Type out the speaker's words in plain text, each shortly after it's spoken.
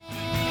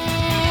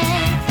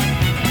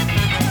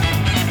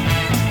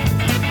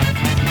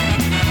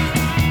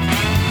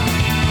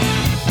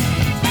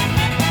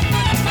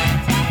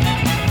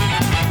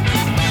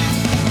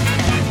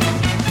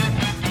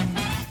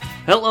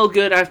Hello,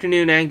 good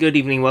afternoon, and good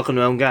evening. Welcome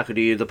to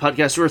Ongaku, the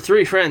podcast where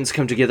three friends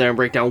come together and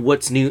break down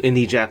what's new in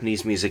the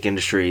Japanese music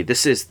industry.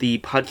 This is the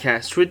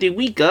podcast for the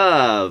week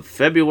of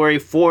February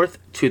 4th,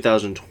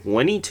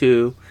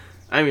 2022.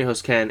 I'm your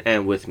host, Ken,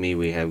 and with me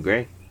we have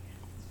Gray.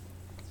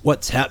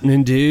 What's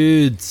happening,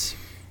 dudes?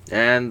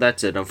 And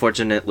that's it.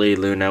 Unfortunately,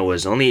 Luna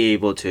was only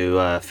able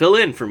to fill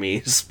in for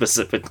me,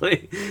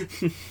 specifically.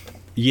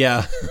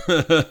 Yeah.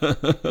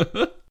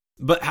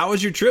 But how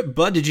was your trip,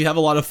 bud? Did you have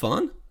a lot of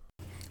fun?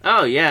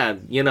 Oh, yeah.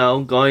 You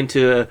know, going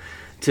to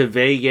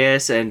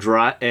Vegas and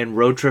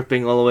road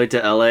tripping all the way to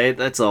LA,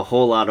 that's a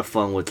whole lot of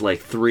fun with like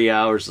 3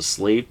 hours of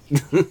sleep.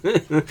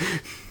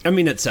 I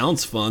mean, it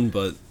sounds fun,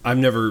 but I've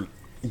never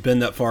been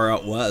that far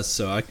out west,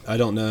 so I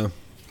don't know.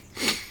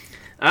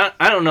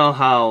 I don't know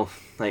how,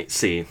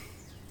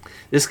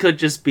 this could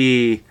just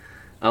be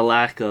a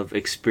lack of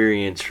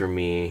experience for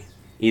me,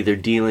 either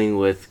dealing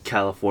with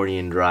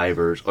Californian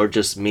drivers or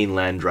just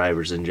mainland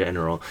drivers in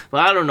general.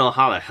 But I don't know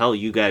how the hell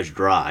you guys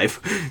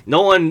drive.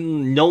 No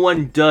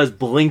one does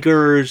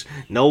blinkers.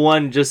 No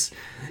one just...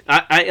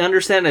 I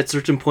understand at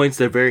certain points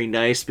they're very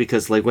nice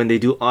because like when they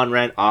do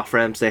on-ramp,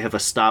 off-ramps, they have a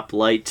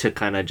stoplight to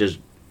kind of just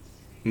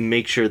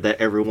make sure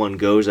that everyone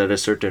goes at a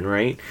certain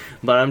rate.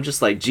 But I'm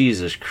just like,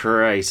 Jesus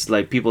Christ,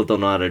 like people don't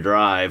know how to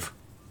drive.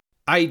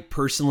 I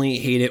personally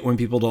hate it when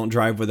people don't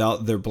drive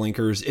without their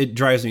blinkers. It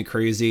drives me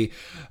crazy.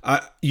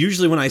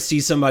 Usually when I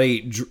see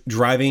somebody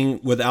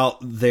driving without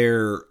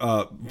their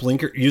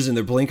using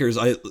their blinkers,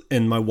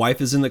 and my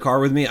wife is in the car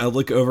with me, I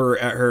look over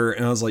at her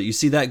and I was like, you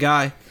see that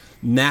guy?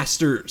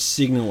 Master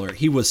signaler.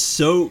 He was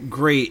so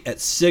great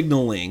at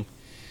signaling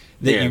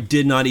that you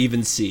did not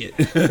even see it.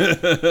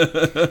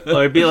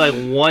 Or it'd be like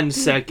 1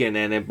 second,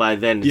 and by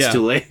then it's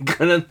too late.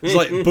 Kind of thing. It's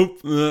like,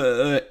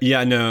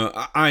 boop. No,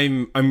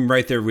 I'm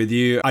right there with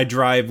you. I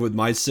drive with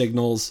my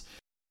signals,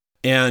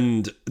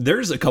 and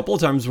there's a couple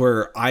of times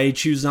where I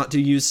choose not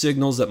to use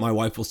signals that my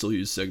wife will still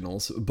use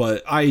signals,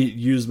 but I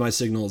use my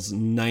signals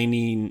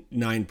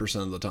 99%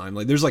 of the time.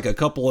 Like, there's like a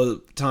couple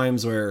of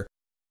times where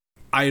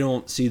I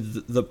don't see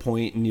the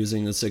point in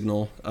using the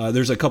signal.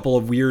 There's a couple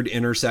of weird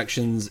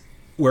intersections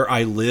where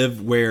I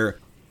live where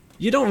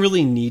you don't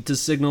really need to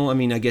signal. I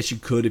mean, I guess you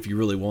could if you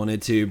really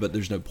wanted to, but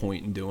there's no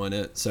point in doing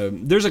it. So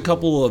there's a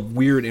couple of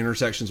weird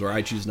intersections where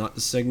I choose not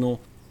to signal.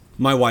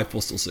 My wife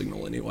will still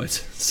signal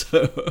anyways.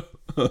 So,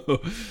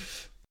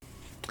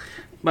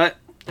 but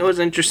it was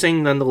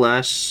interesting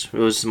nonetheless. It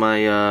was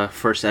my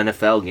first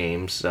NFL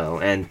game,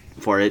 and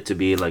for it to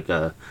be like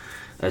a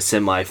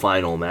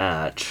semi-final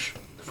match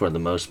for the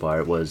most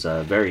part was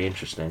very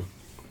interesting.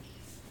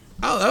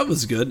 Oh, that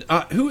was good.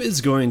 Who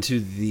is going to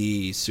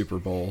the Super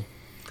Bowl?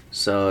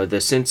 So the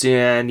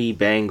Cincinnati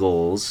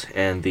Bengals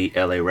and the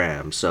LA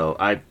Rams. So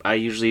I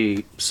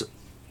usually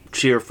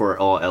cheer for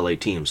all LA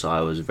teams, so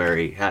I was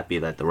very happy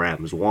that the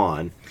Rams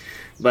won.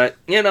 But,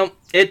 you know,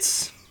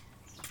 it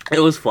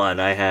was fun.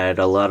 I had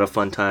a lot of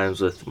fun times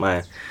with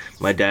my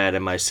dad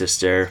and my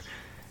sister.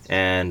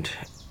 And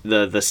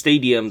the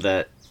stadium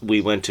that we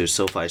went to,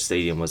 SoFi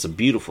Stadium, was a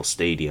beautiful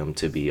stadium,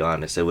 to be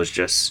honest. It was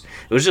just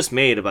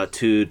made about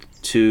two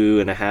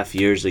and a half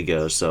years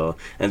ago. So,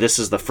 and this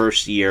is the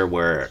first year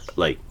where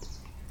like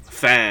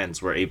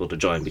fans were able to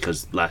join,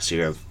 because last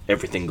year of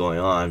everything going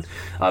on,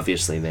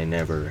 obviously they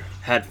never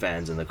had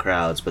fans in the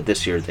crowds, but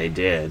this year they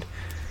did.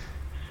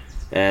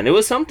 And it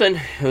was something.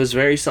 It was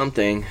very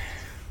something.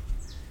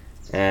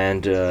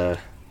 And I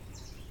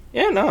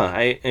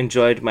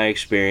enjoyed my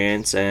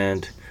experience,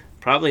 and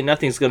probably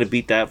nothing's going to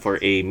beat that for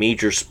a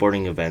major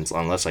sporting event,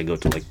 unless I go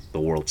to like the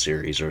World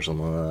Series or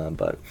something like that.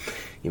 But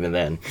even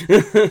then,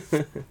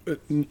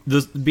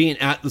 being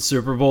at the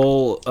Super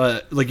Bowl,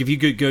 like if you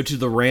could go to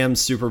the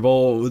Rams Super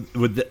Bowl,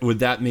 would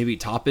that maybe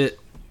top it?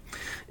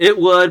 It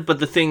would, but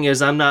the thing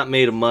is, I'm not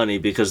made of money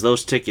because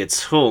those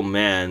tickets, oh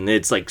man,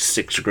 it's like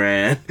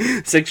 $6,000,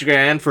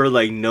 $6,000 for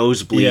like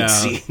nosebleed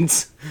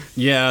seats.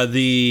 Yeah,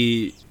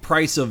 the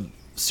price of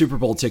Super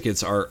Bowl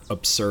tickets are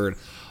absurd.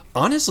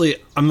 Honestly,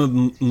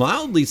 I'm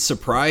mildly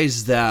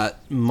surprised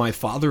that my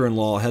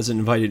father-in-law hasn't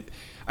invited...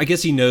 I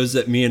guess he knows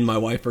that me and my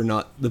wife are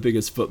not the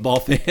biggest football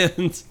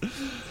fans.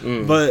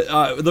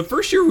 But the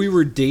first year we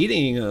were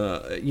dating,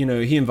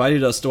 he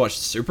invited us to watch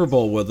the Super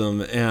Bowl with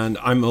him, and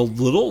I'm a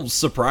little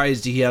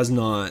surprised he has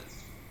not.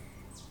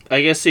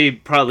 I guess he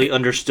probably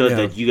understood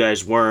that you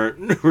guys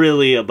weren't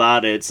really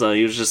about it, so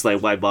he was just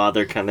like, why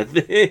bother kind of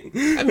thing.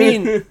 I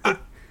mean...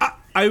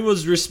 I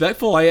was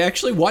respectful. I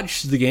actually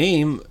watched the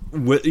game. I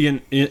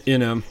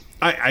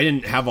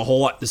didn't have a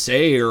whole lot to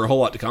say or a whole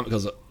lot to comment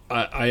because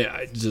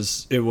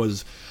it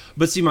was.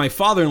 But see, my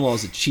father-in-law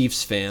is a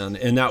Chiefs fan,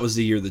 and that was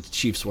the year the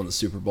Chiefs won the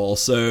Super Bowl.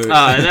 So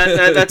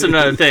that's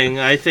another thing.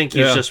 I think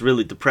he's just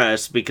really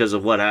depressed because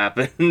of what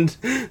happened.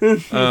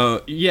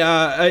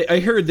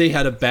 I heard they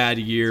had a bad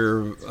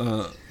year,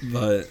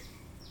 but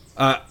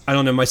I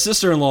don't know. My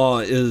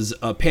sister-in-law is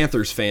a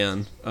Panthers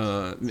fan,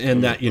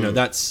 and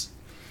that's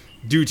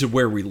due to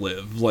where we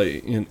live.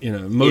 Like,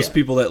 most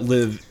people that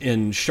live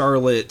in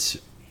Charlotte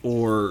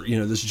or,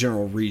 this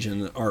general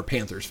region are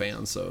Panthers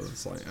fans. So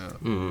it's like,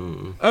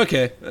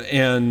 okay.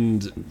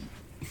 And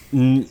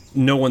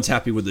no one's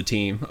happy with the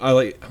team. I'm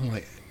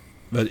like,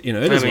 but it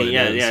is what it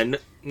is.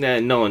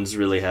 No one's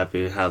really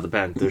happy with how the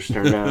Panthers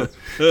turned out.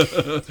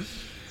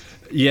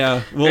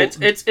 Yeah, well,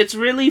 it's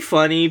really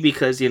funny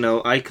because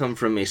I come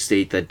from a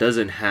state that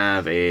doesn't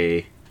have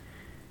a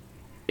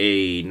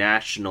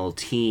national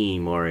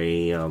team or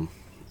a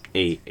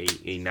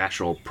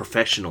national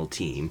professional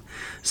team,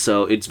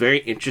 so it's very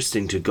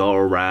interesting to go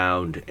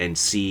around and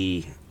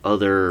see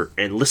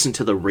and listen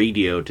to the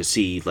radio to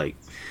see like,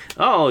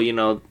 oh,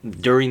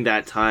 during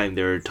that time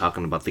they were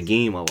talking about the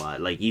game a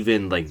lot, like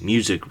even like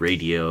music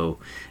radio,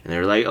 and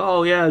they're like,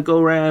 oh yeah,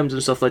 go Rams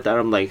and stuff like that.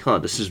 I'm like,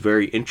 this is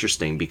very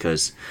interesting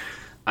because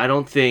I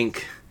don't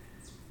think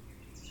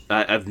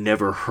I've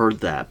never heard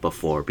that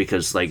before,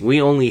 because like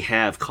we only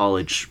have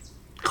college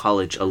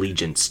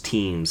allegiance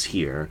teams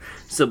here,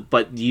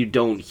 but you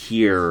don't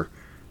hear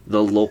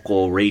the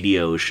local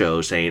radio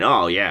show saying,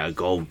 oh yeah,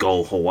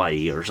 go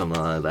Hawaii or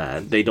something like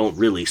that. They don't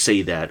really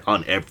say that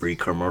on every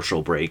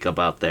commercial break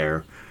about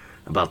their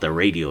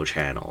radio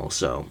channel.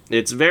 So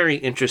it's very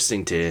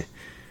interesting to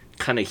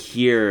kind of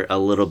hear a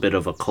little bit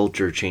of a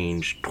culture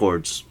change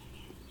towards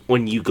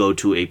when you go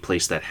to a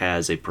place that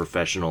has a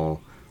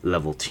professional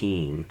level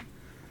team.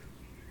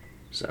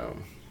 So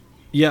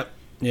yep.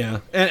 Yeah,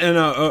 and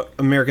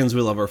Americans,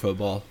 we love our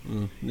football.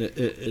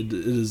 It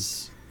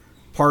is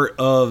part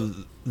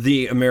of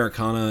the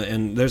Americana,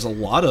 and there's a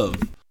lot of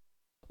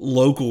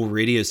local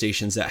radio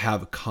stations that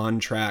have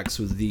contracts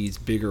with these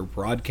bigger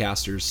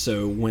broadcasters,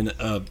 so when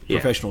a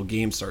professional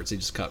game starts, they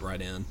just cut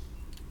right in.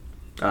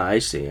 I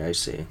see.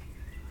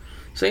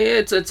 So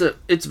yeah,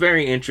 it's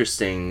very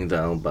interesting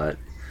though, but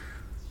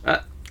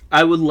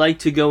I would like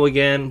to go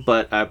again,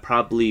 but I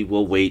probably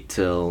will wait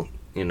till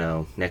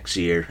next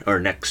year or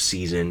next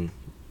season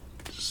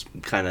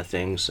kind of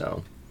thing.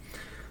 So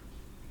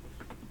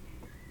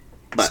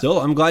but still,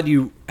 I'm glad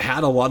you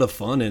had a lot of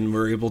fun and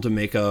were able to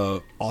make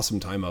a awesome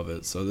time of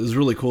it. So it was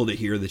really cool to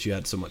hear that you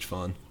had so much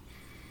fun.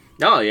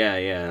 Oh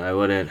yeah, I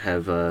wouldn't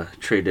have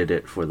traded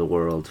it for the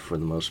world for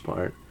the most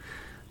part.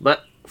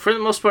 But for the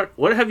most part,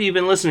 what have you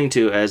been listening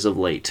to as of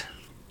late?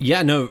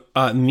 Yeah, no,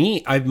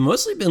 I've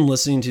mostly been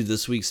listening to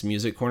this week's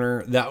Music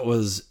Corner. That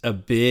was a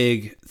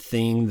big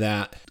thing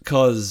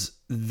because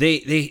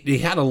they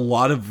had a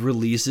lot of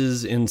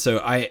releases, and so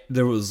I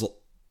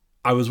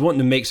was wanting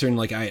to make certain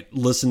like I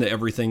listened to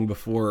everything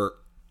before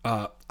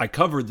I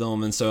covered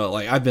them, and so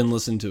like I've been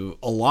listening to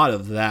a lot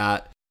of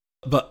that.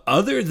 But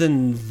other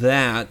than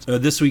that,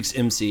 this week's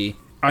MC,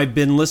 I've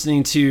been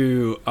listening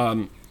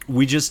to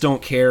We Just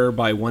Don't Care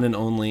by One and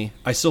Only.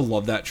 I still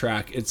love that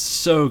track. It's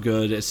so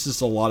good. It's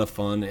just a lot of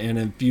fun. And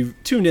if you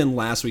tuned in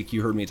last week,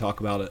 you heard me talk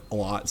about it a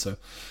lot, so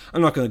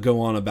I'm not going to go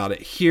on about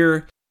it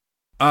here.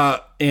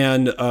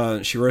 And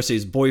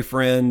Shirose's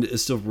Boyfriend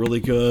is still really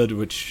good,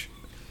 which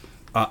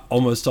I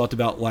almost talked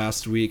about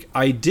last week.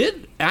 I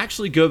did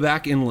actually go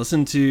back and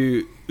listen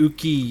to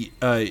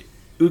Ukiyota,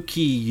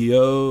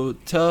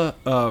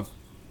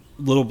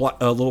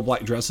 Little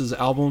Black Dresses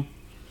album.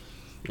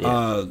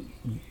 Yeah.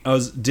 I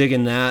was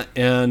digging that,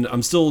 and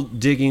I'm still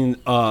digging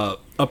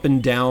Up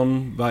and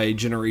Down by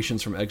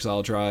Generations from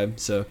Exile Tribe.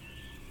 So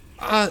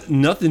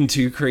nothing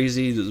too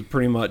crazy. This is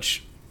pretty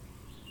much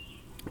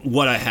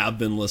what I have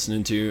been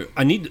listening to.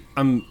 I need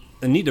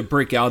to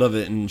break out of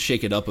it and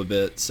shake it up a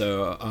bit.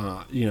 So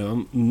I'm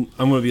going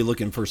to be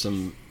looking for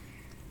some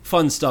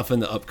fun stuff in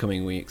the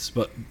upcoming weeks.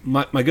 But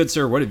my good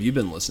sir, what have you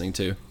been listening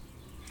to?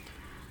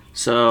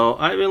 So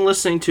I've been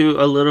listening to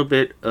a little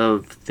bit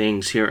of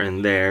things here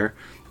and there.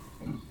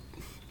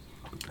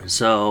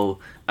 So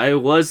I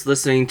was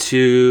listening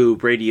to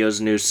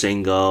Radio's new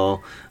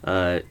single,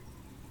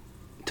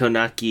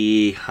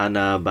 Tonaki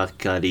Hana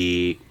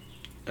Bakari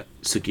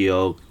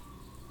Tsukiyo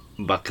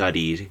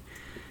Bakari.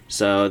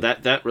 So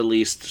that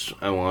released,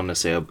 I want to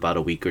say, about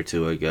a week or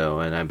two ago,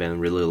 and I've been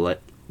really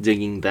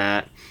digging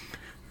that.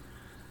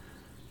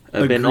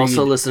 I've been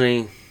also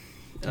listening.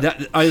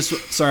 I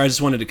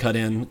just wanted to cut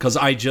in because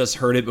I just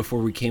heard it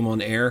before we came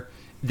on air.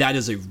 That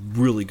is a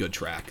really good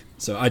track.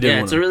 So I didn't.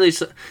 Yeah,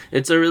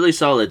 it's a really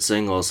solid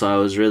single. So I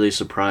was really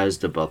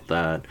surprised about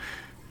that.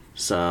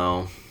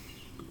 So,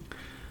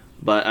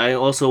 but I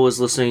also was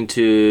listening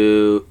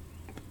to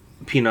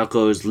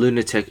Pinako's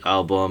Lunatic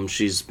album.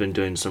 She's been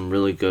doing some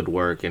really good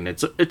work, and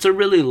it's a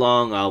really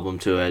long album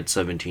too. It had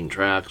 17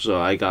 tracks, so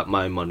I got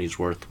my money's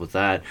worth with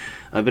that.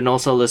 I've been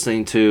also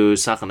listening to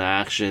Sakana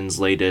Action's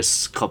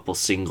latest couple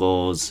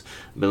singles.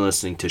 I've been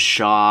listening to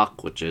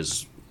Shock, which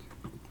is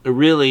a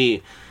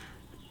really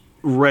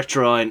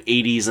retro and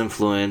 80s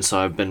influence, so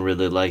I've been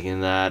really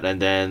liking that.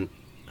 And then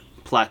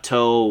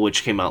Plateau,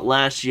 which came out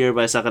last year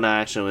by Sakana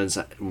Action, was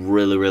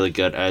really, really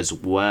good as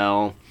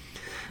well.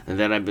 And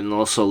then I've been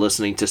also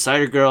listening to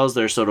Cider Girls.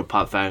 Their Soda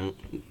Pop Fan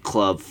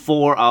Club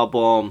 4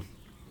 album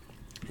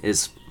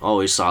is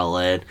always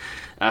solid.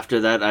 After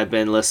that, I've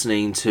been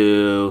listening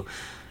to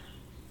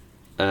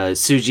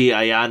Suji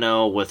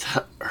Ayano with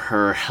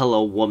her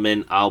Hello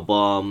Woman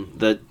album.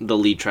 The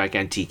lead track,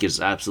 Antique, is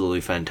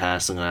absolutely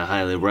fantastic, and I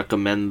highly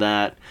recommend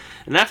that.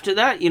 And after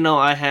that,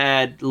 I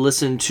had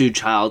listened to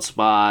Child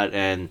Spot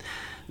and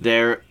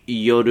their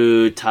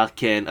Yoru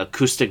Taken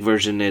acoustic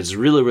version is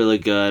really, really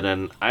good,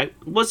 and I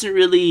wasn't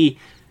really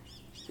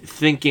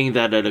thinking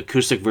that an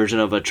acoustic version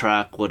of a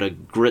track would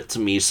have gripped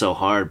me so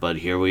hard, but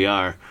here we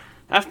are.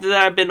 After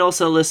that, I've been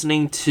also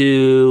listening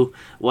to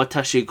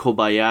Watashi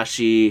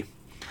Kobayashi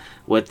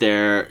with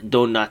their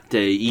Donate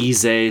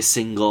Ize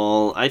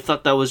single. I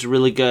thought that was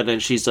really good,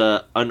 and she's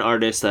an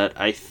artist that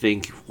I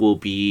think will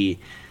be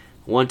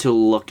one to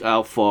look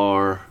out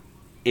for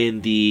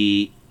in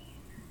the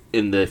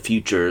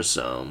future.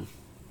 So,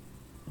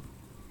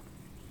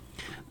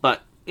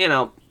 but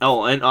and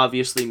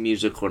obviously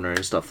Music Corner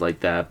and stuff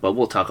like that. But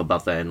we'll talk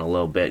about that in a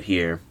little bit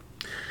here.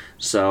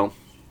 So,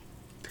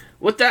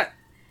 with that,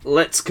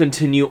 let's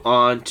continue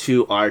on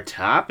to our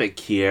topic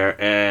here.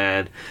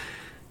 And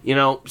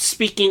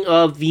speaking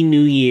of the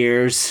New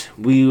Year's,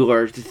 we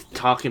were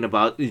talking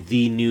about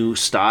the new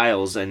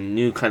styles and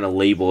new kind of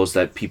labels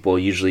that people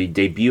usually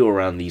debut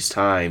around these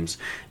times.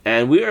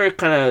 And we are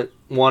kind of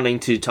wanting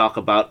to talk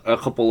about a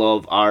couple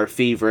of our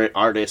favorite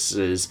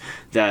artists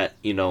that,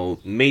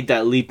 made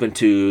that leap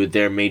into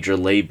their major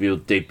label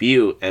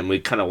debut. And we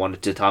kind of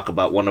wanted to talk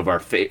about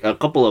a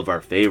couple of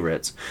our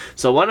favorites.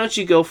 So why don't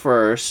you go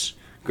first,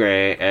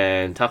 Gray,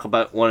 and talk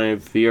about one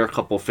of your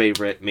couple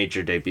favorite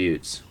major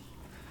debuts?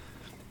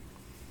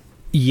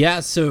 Yeah,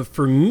 so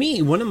for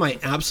me, one of my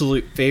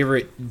absolute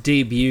favorite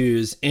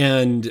debuts,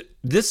 and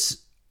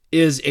this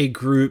is a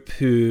group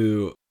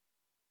who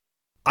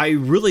I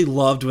really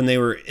loved when they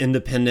were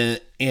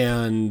independent,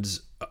 and,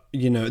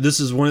 this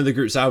is one of the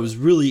groups I was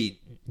really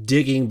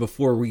digging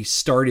before we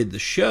started the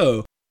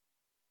show,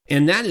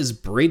 and that is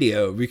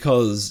Bradio,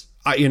 because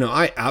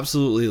I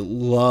absolutely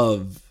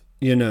love,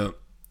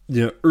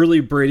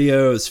 early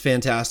Bradio is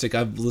fantastic.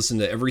 I've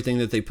listened to everything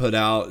that they put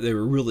out. They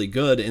were really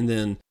good, and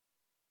then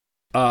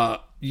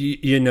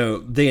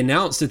they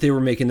announced that they were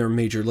making their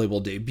major label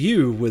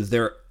debut with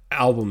their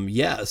album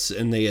Yes,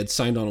 and they had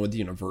signed on with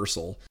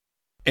Universal.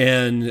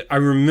 And I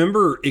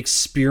remember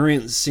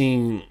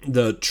experiencing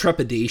the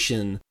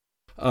trepidation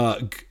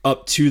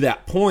up to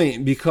that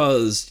point,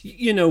 because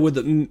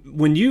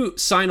when you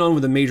sign on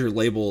with a major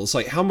label, it's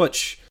like how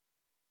much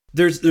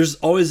there's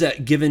always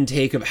that give and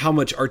take of how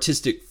much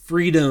artistic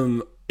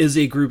freedom is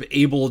a group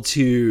able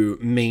to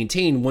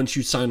maintain once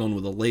you sign on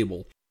with a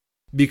label,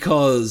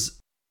 because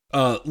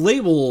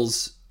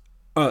labels,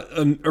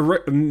 a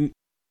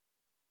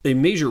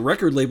major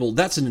record label,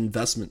 that's an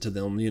investment to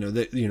them.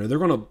 They're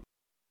going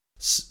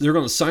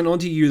to sign on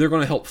to you. They're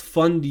going to help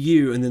fund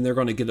you, and then they're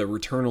going to get a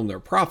return on their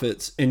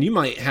profits. And you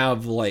might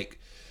have like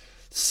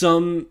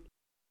some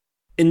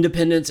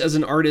independence as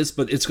an artist,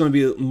 but it's going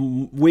to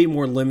be way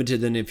more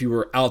limited than if you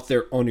were out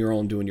there on your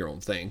own doing your own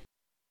thing.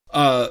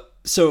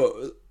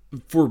 So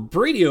for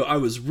Bradio, I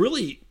was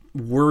really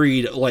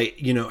worried,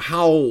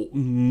 how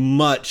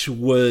much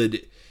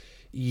would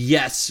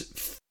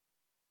Yes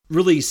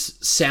really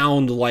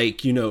sound like,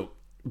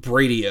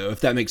 Bradio, if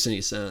that makes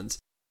any sense.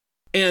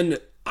 And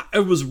I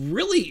was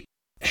really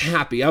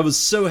happy. I was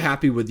so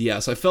happy with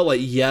Yes. I felt like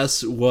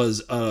Yes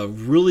was a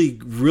really,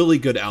 really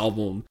good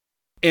album.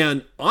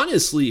 And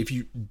honestly, if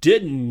you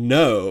didn't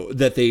know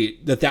that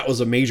that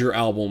was a major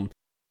album,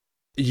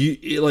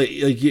 you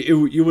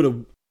would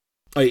have,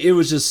 it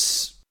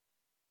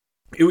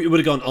would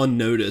have gone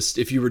unnoticed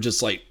if you were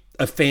just like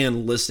a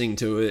fan listening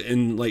to it,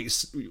 and like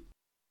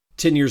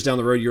 10 years down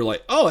the road, you're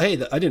like, oh, hey,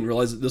 I didn't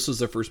realize that this was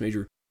their first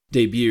major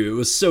debut. It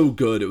was so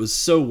good. It was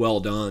so well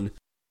done.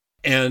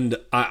 And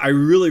I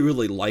really,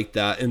 really liked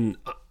that. And,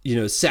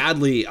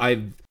 sadly,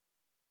 I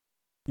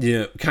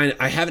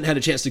haven't had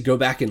a chance to go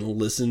back and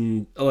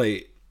listen.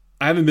 I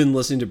haven't been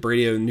listening to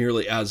Bradio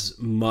nearly as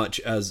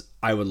much as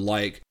I would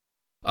like.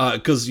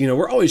 Because,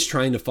 we're always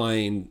trying to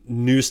find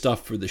new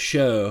stuff for the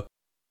show.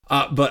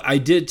 But I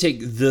did take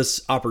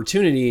this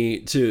opportunity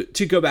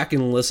to go back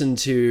and listen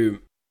to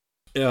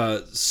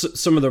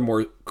some of their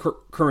more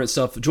current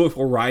stuff.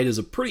 Joyful Ride is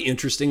a pretty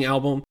interesting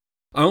album.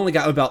 I only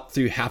got about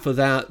through half of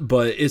that,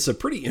 but it's a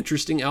pretty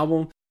interesting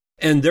album.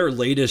 And their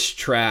latest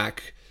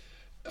track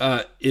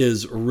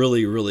is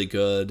really, really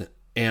good.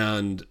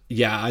 And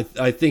yeah,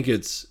 I think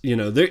it's,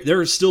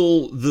 they're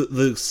still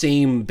the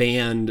same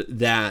band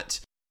that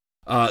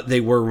they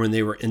were when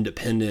they were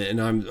independent.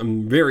 And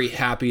I'm very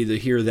happy to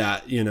hear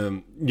that,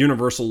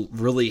 Universal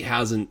really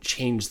hasn't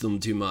changed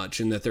them too much,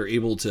 and that they're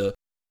able to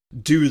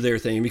do their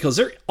thing, because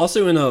they're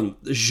also in a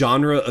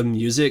genre of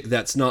music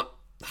that's not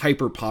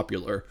hyper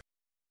popular.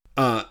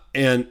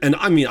 And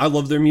I mean, I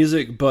love their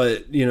music,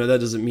 but that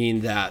doesn't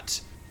mean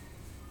that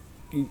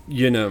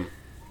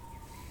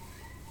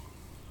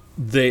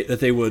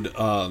they would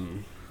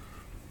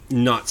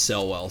not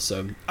sell well.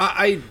 So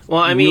I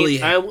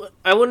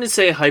wouldn't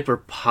say hyper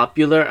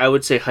popular. I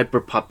would say hyper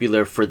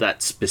popular for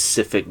that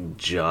specific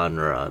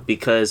genre,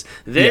 because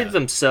they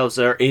themselves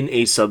are in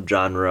a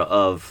subgenre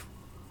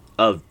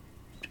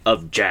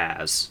of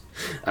jazz,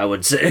 I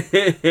would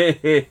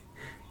say.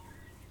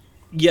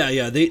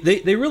 Yeah,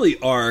 they really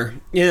are.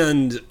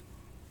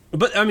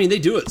 But I mean, they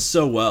do it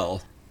so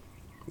well.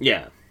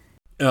 Yeah.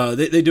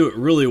 They do it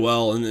really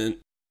well. And then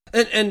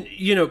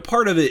And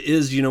part of it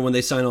is, when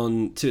they sign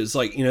on to, it's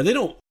like, they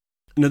don't,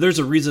 there's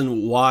a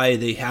reason why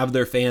they have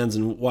their fans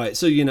and why.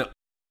 So,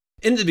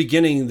 in the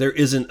beginning, there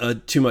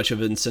isn't too much of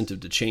an incentive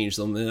to change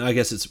them. And I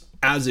guess it's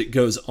as it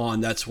goes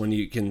on, that's when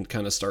you can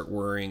kind of start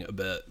worrying a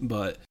bit.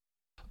 But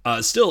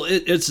still,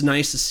 it's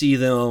nice to see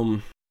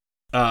them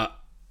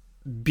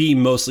be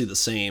mostly the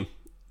same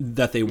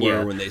that they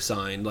were when they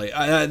signed. Like,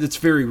 it's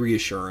very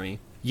reassuring.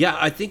 Yeah,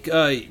 I think,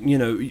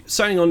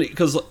 signing on,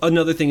 because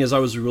another thing is I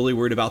was really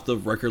worried about the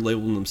record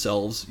label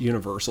themselves,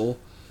 Universal.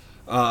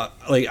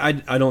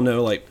 I don't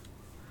know, like,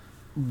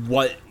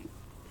 what,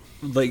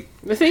 like,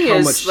 the thing how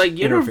is, much like,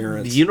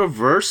 interference.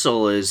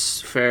 Universal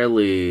is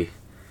fairly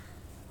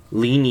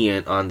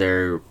lenient on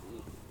their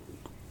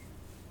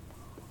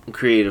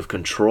creative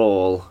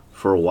control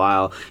for a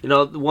while.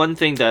 One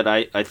thing that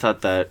I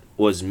thought that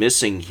was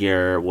missing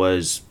here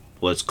was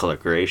color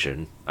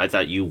creation. I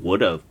thought you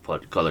would have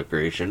put color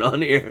creation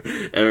on here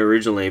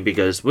originally,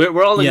 because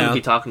we're only going to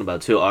be talking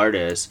about two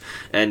artists,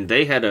 and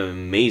they had an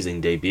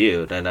amazing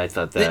debut, and I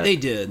thought that they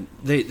did.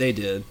 They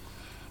did.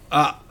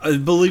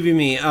 Believe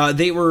me,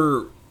 they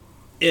were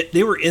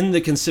in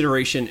the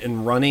consideration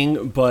in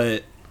running,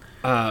 but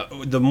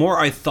the more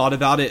I thought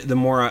about it, the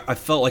more I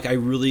felt like I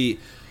really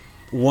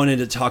wanted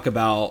to talk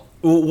about.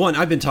 Well, one,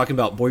 I've been talking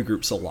about boy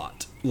groups a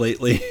lot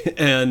lately,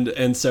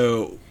 and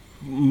so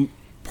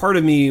part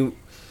of me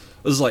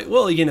was like,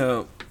 well,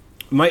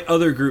 my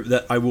other group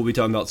that I will be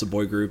talking about is a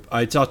boy group.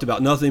 I talked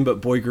about nothing but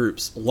boy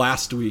groups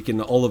last week in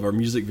all of our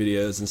music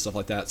videos and stuff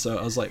like that. So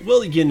I was like,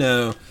 well,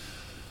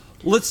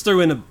 let's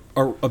throw in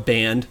a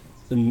band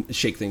and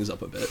shake things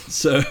up a bit.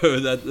 So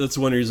that's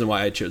one reason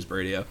why I chose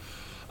Bradio.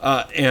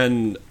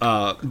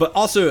 But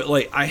also,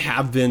 like, I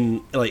have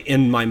been, like,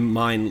 in my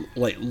mind,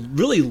 like,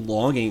 really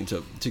longing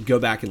to go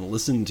back and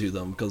listen to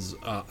them, because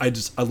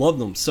I love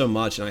them so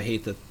much, and I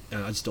hate that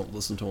I just don't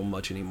listen to them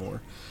much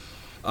anymore.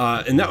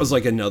 And that was,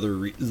 like, another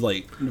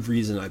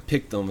reason I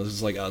picked them. I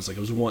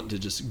was wanting to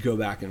just go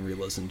back and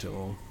re-listen to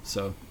them.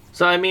 So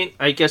I mean,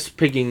 I guess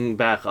picking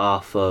back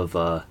off of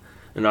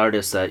an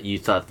artist that you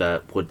thought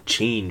that would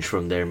change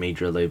from their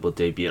major label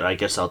debut, I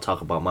guess I'll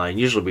talk about mine.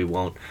 Usually we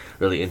won't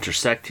really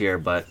intersect here,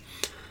 but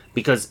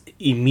because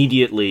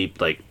immediately,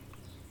 like,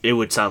 it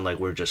would sound like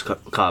we're just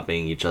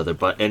copying each other.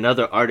 But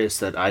another artist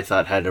that I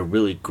thought had a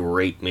really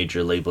great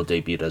major label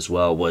debut as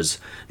well was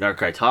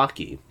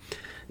Narkaitaki.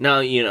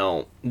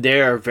 Now,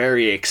 they're a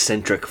very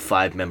eccentric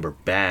 5-member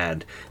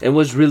band. It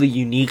was really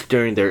unique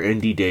during their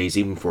indie days,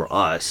 even for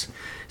us.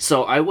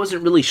 So I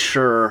wasn't really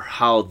sure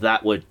how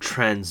that would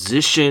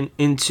transition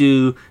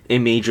into a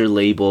major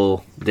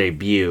label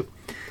debut,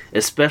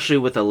 especially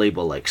with a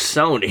label like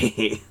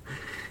Sony.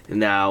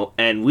 Now,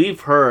 and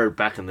we've heard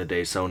back in the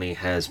day Sony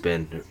has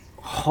been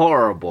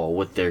horrible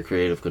with their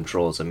creative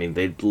controls. I mean,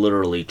 they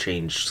literally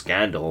changed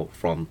Scandal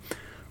from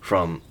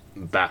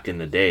back in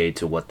the day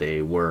to what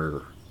they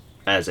were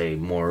as a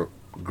more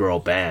girl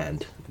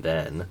band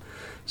then.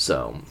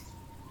 So,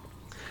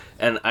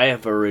 and I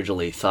have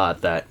originally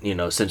thought that,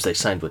 since they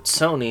signed with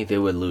Sony, they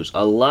would lose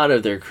a lot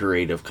of their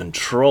creative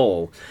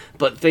control,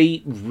 but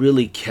they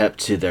really kept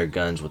to their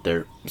guns with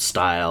their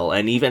style,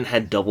 and even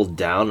had doubled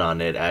down on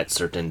it at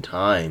certain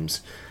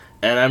times.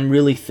 And I'm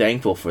really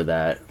thankful for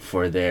that,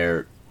 for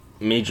their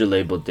major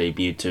label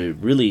debut,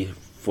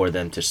 for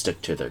them to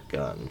stick to their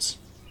guns.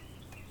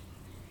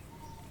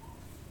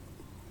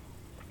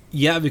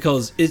 Yeah,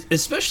 because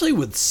especially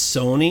with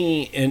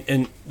Sony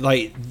and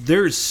like,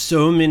 there's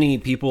so many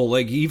people,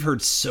 like, you've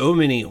heard so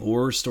many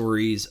horror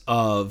stories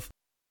of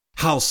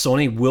how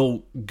Sony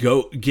will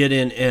get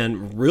in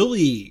and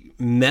really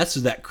mess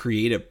with that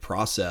creative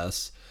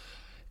process.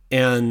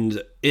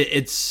 And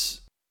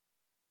it's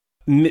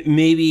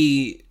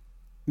maybe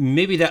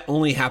that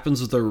only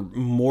happens with their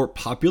more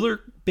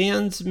popular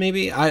bands,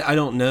 maybe. I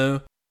don't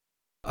know.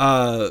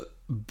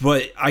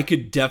 But I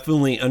could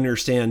definitely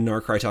understand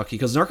Narkaitaki,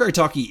 because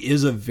Narkaitaki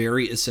is a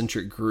very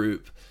eccentric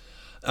group.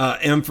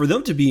 And for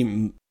them to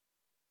be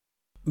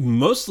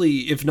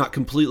mostly, if not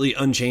completely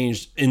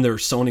unchanged in their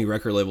Sony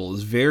record label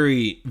is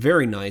very,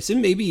 very nice.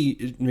 And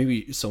maybe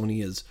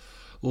Sony is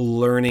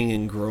learning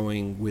and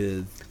growing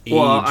with age.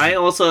 Well, I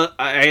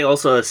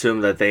also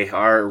assume that they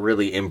are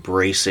really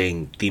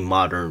embracing the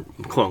modern,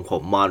 quote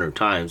unquote, modern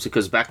times,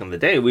 because back in the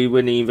day we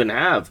wouldn't even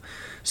have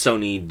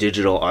Sony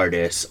digital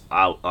artists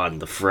out on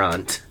the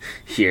front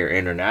here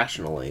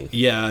internationally.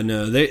 Yeah,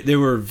 no, they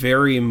were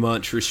very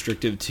much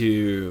restrictive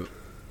to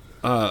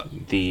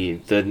the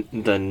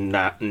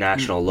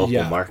national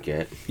local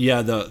market.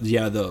 Yeah,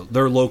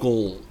 their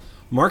local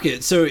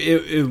market. So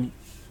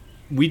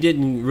we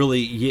didn't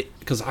really get,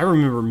 because I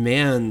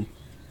remember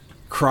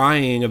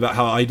crying about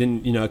how I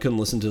couldn't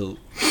listen to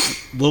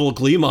Little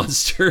Glee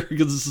Monster,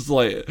 because this is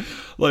like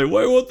why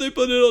won't they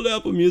put it on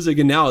Apple Music?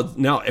 And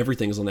now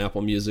everything's on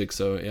Apple Music.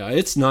 So yeah,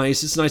 it's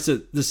nice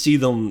to see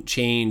them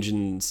change.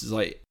 And it's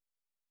like,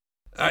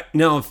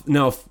 now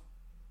if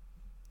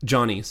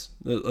Johnny's,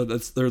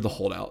 they're the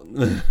holdout.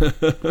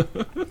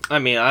 I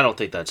mean, I don't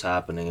think that's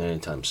happening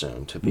anytime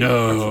soon.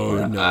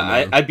 No.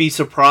 I'd be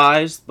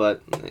surprised,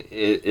 but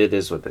it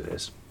is what it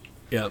is.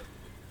 Yep.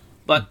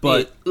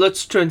 But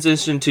let's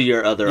transition to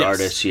your other Yes.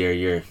 artist here,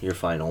 your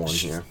final one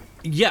here.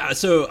 Yeah,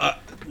 so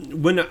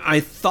when I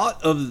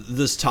thought of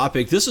this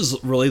topic, this is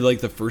really like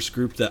the first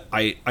group that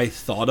I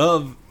thought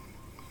of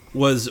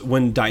was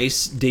when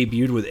DICE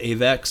debuted with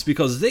Avex,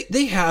 because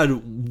they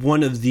had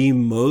one of the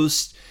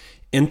most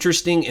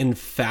interesting and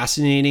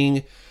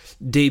fascinating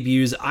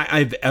debuts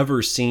I've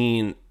ever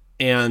seen.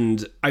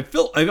 And I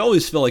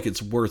always feel like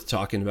it's worth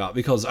talking about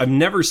because I've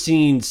never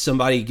seen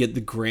somebody get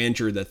the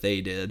grandeur that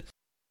they did.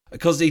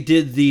 Because they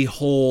did the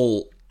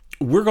whole,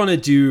 we're going to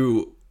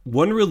do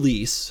one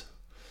release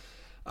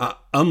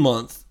a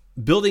month,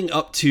 building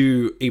up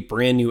to a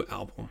brand new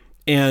album.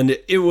 And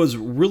it was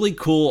really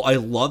cool. I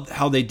loved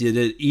how they did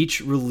it.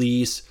 Each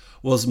release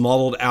was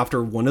modeled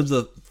after one of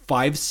the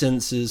 5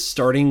 senses,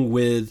 starting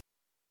with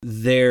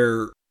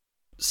their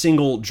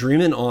single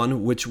Dreamin'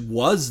 On, which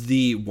was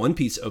the One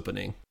Piece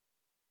opening.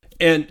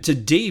 And to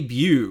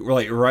debut,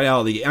 like right out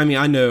of the, I mean,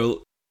 I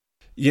know,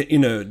 you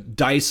know,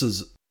 DICE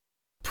is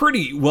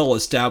pretty well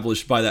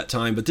established by that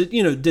time, but to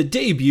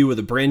debut with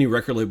a brand new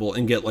record label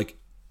and get like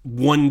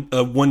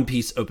One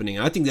Piece opening,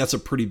 I think that's a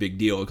pretty big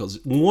deal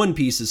because One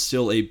Piece is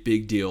still a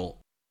big deal,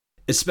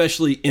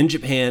 especially in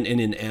Japan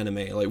and in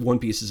anime. Like One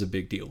Piece is a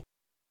big deal,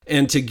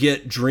 and to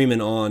get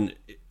Dreamin' On,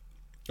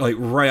 like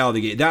right out of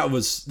the gate, that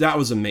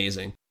was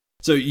amazing.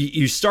 So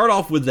you start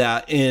off with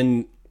that,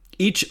 and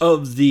each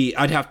of the,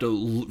 I'd have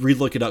to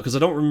relook it up because I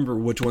don't remember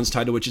which one's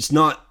tied to which. It's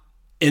not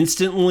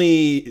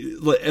instantly,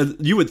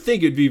 you would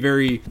think it'd be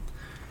very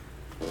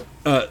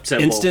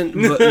instant,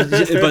 but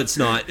it's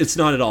not. It's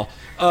not at all.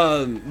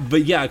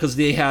 But yeah, because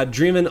they had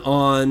Dreamin'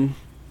 On,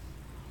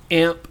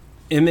 Amp,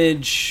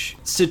 Image,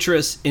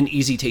 Citrus, and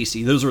Easy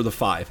Tasty. Those were the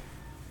 5.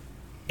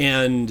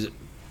 And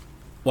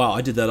wow,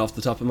 I did that off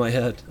the top of my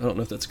head. I don't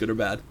know if that's good or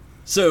bad.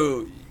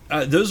 So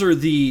those are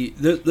the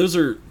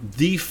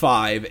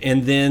 5,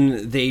 and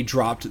then they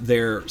dropped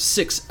their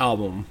 6th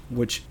album,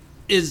 which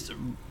is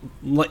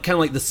like kind of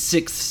like the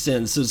 6th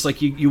sense. So it's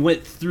like you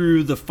went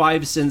through the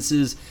 5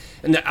 senses,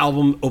 and the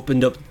album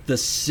opened up the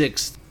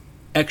 6th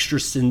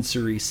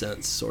extrasensory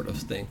sense sort of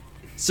thing.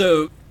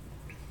 So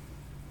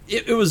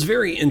it was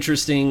very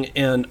interesting,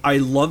 and I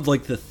loved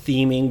like the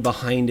theming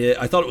behind it.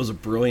 I thought it was a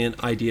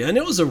brilliant idea, and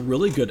it was a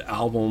really good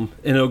album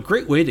and a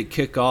great way to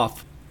kick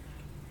off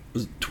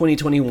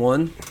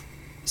 2021.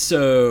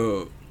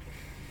 So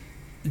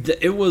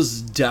it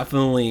was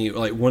definitely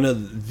like one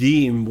of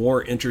the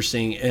more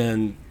interesting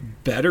and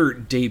better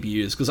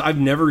debuts because I've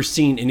never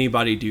seen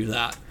anybody do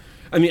that.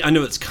 I mean, I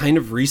know it's kind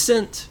of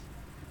recent,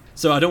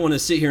 so I don't want to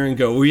sit here and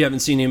go, we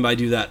haven't seen anybody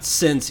do that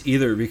since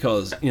either,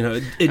 because, you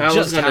know, it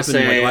just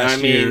happened like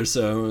last year.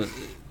 So,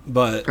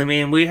 but I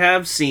mean, we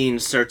have seen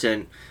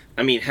certain.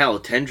 I mean, hell,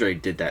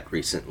 Tendre did that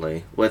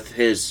recently with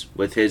his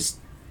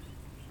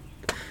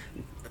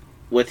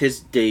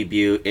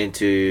debut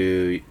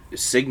into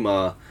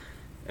Sigma.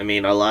 I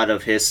mean, a lot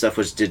of his stuff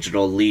was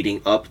digital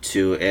leading up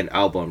to an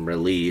album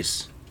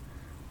release.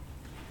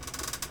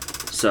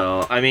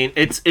 So, I mean,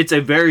 it's a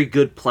very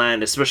good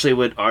plan, especially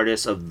with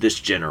artists of this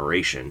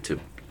generation, to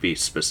be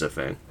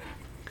specific.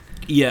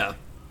 Yeah,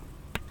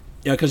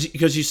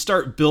 because you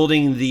start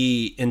building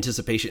the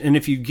anticipation, and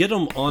if you get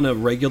them on a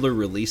regular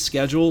release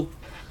schedule,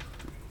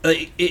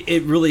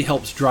 it really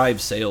helps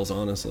drive sales,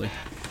 honestly.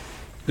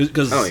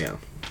 Because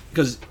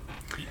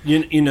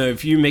you know,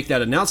 if you make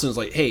that announcement, it's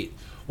like, hey,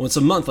 once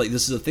a month, like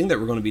this is a thing that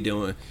we're going to be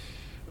doing,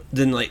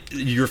 then like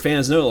your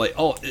fans know, like,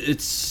 oh,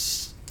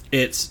 it's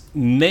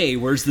May.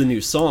 Where's the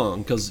new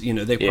song? Because, you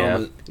know, they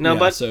promised. No,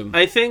 but so.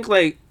 I think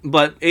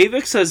but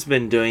Avex has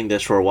been doing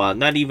this for a while.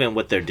 Not even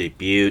with their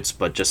debuts,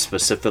 but just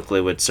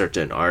specifically with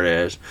certain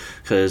artists.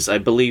 Because I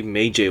believe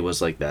May J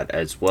was like that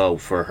as well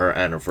for her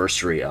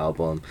anniversary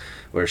album,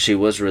 where she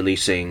was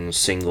releasing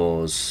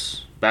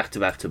singles back to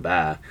back to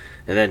back,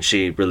 and then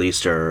she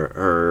released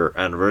her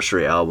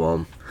anniversary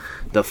album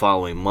the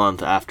following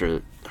month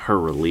after her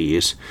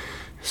release.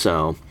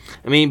 So,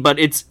 I mean, but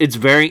it's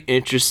very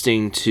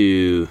interesting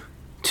to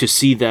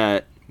see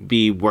that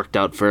be worked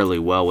out fairly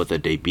well with a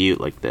debut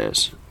like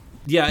this.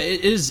 Yeah,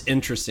 it is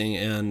interesting,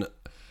 and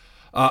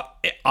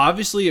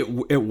obviously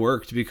it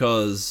worked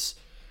because,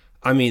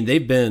 I mean,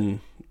 they've been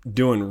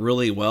doing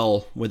really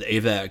well with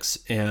Avex,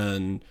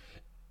 and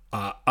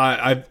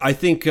I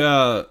think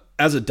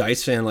as a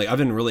DICE fan, like I've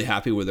been really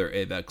happy with their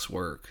Avex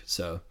work.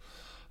 So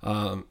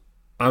I'm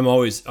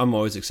always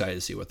excited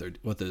to see what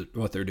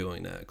they're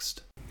doing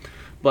next.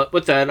 But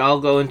with that,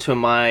 I'll go into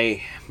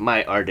my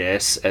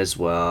artists as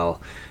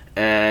well.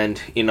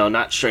 And, you know,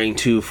 not straying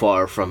too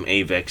far from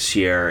Avex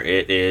here,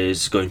 it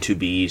is going to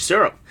be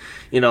Syrup.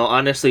 You know,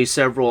 honestly,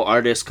 several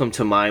artists come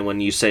to mind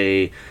when you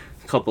say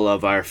a couple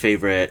of our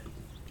favorite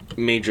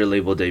major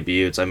label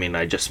debuts. I mean,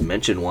 I just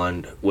mentioned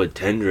one with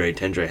Tendre.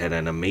 Tendre had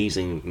an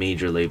amazing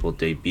major label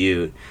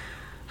debut.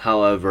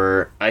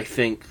 However, I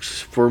think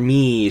for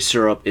me,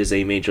 Syrup is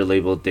a major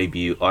label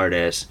debut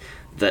artist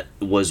that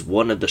was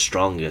one of the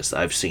strongest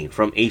I've seen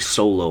from a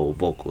solo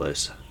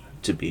vocalist,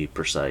 to be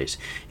precise.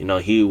 You know,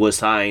 he was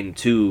signed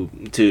to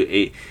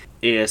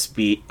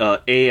ASAB,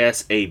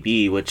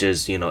 which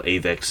is,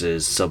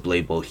 Avex's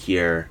sub-label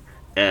here.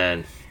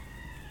 And,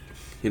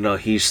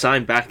 he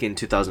signed back in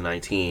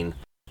 2019.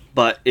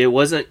 But it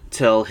wasn't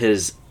till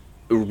his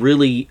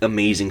really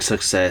amazing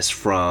success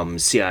from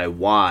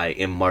CIY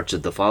in March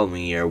of the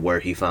following year where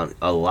he found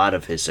a lot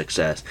of his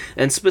success.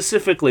 And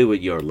specifically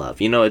with Your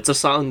Love. It's a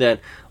song that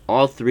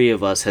all three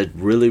of us had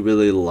really,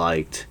 really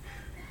liked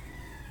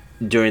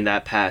during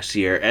that past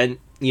year. And,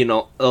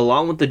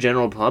 along with the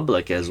general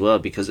public as well,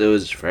 because it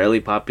was fairly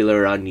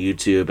popular on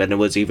YouTube, and it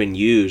was even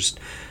used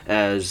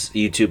as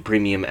YouTube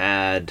premium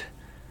ad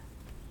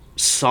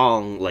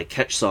song, like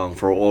catch song,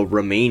 for all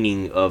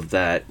remaining of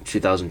that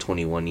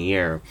 2021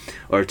 year,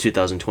 or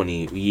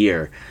 2020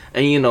 year.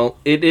 And,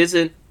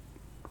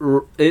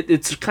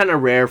 it's kind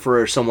of rare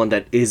for someone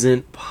that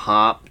isn't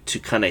pop to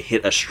kind of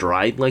hit a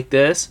stride like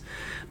this,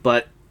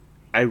 but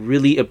I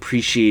really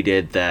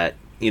appreciated that,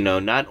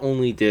 not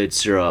only did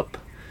Syrup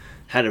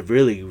had a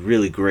really,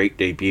 really great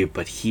debut,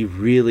 but he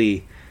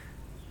really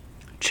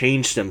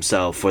changed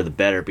himself for the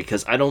better,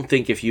 because I don't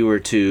think if you were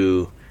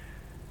to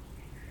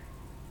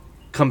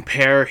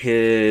compare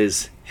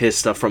his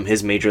stuff from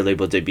his major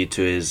label debut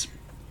to his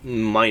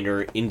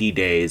minor indie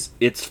days,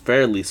 it's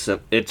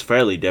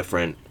fairly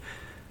different,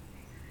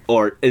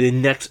 or the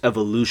next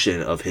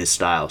evolution of his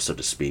style, so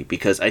to speak,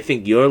 because I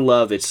think Your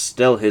Love is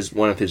still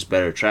one of his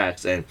better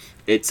tracks, and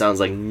it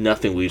sounds like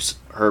nothing we've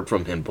heard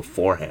from him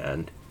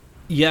beforehand.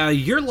 Yeah,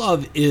 Your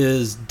Love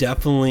is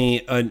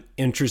definitely an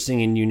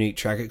interesting and unique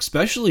track,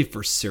 especially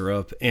for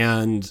Syrup.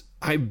 And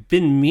I've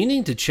been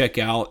meaning to check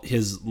out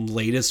his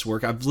latest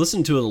work. I've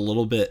listened to it a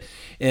little bit,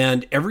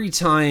 and every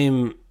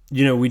time,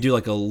 we do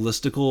like a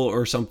listicle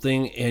or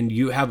something and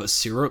you have a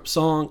Syrup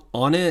song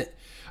on it,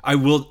 I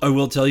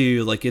will tell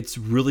you, like, it's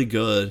really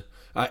good.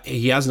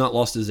 He has not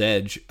lost his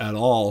edge at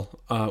all,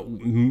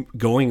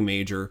 going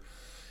major.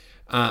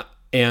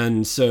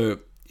 And so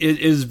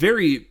it's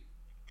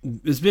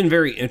been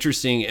very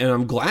interesting, and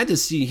I'm glad to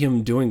see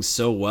him doing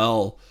so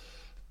well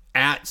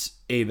at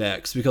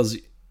Avex, because,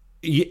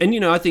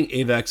 and I think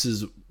Avex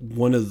is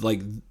one of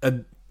like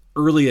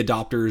early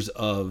adopters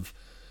of,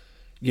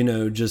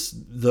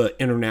 just the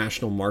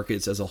international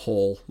markets as a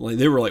whole. Like,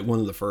 they were like one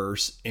of the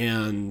first,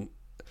 and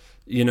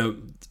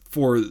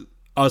for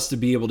us to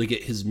be able to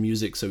get his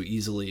music so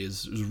easily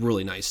is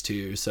really nice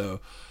too. So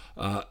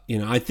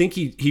I think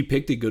he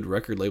picked a good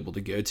record label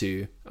to go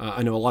to.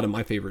 I know a lot of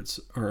my favorites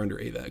are under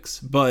Avex,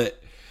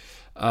 but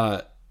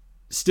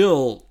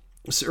still,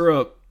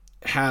 Syrup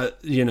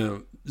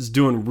is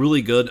doing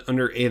really good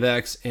under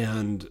Avex,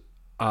 and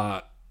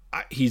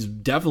he's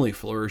definitely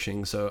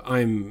flourishing. So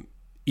I'm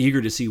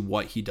eager to see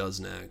what he does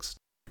next.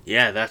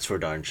 Yeah, that's for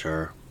darn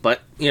sure.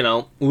 But,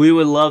 we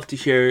would love to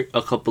hear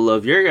a couple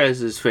of your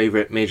guys'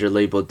 favorite major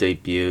label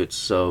debuts.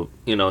 So,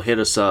 hit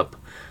us up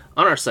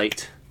on our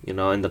site, in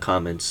the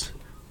comments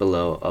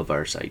below of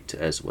our site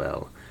as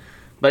well.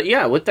 But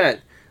yeah, with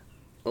that,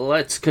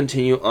 let's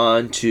continue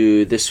on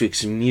to this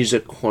week's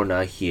music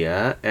corner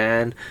here.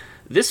 And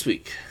this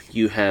week,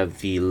 you have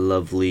the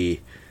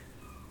lovely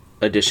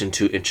addition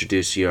to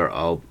introduce your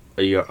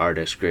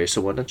artist, Grace.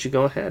 So why don't you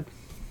go ahead?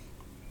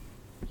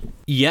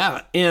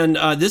 Yeah, and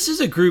this is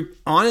a group,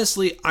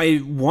 honestly,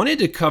 I wanted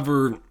to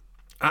cover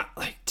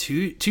like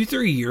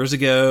 3 years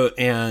ago,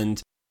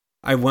 and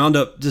I wound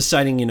up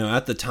deciding,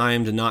 at the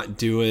time to not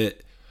do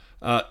it,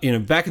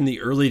 back in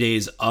the early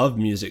days of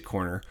Music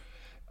Corner.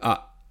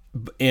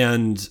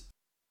 And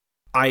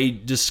I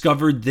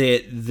discovered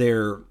that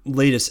their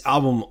latest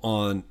album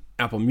on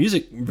Apple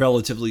Music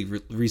relatively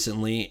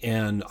recently,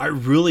 and I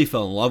really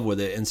fell in love with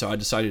it. And so I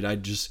decided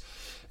I'd just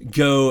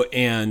go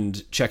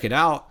and check it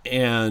out.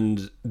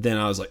 And then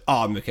I was like,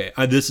 oh, okay,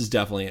 this is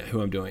definitely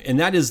who I'm doing. And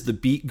that is the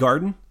Beat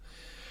Garden,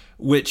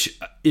 which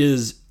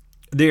is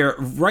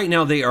right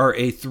now they are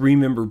a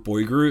 3-member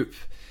boy group.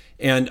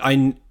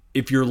 And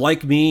if you're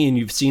like me and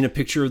you've seen a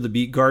picture of the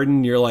Beat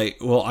Garden, you're like,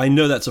 well, I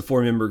know that's a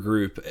 4-member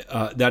group.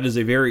 That is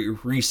a very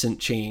recent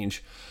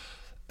change.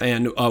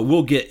 And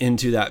we'll get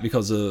into that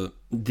because of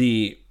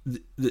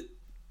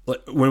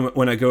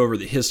when I go over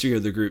the history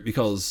of the group,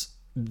 because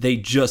they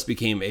just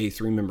became a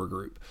 3-member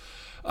group.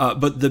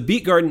 But the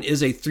Beat Garden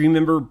is a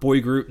 3-member boy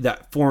group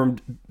that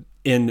formed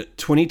in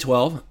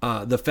 2012.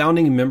 The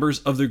founding members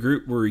of the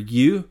group were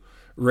Yu,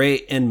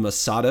 Rei, and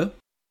Masato,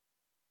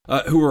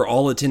 who were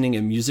all attending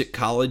a music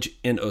college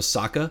in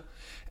Osaka.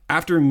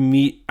 After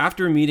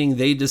meeting,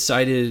 they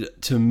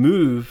decided to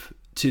move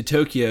to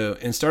Tokyo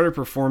and started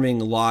performing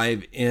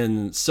live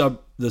in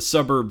the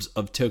suburbs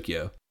of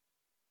Tokyo.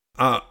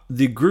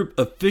 The group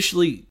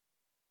officially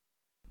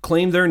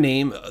claimed their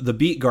name, The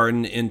Beat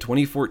Garden, in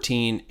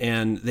 2014,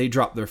 and they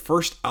dropped their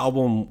first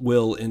album,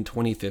 Will, in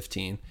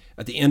 2015.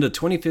 At the end of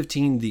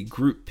 2015, the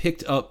group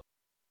picked up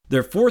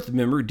their 4th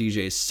member,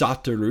 DJ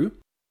Satoru.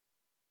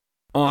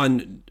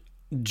 On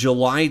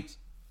July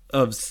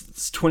of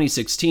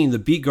 2016, The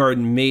Beat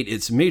Garden made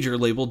its major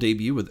label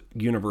debut with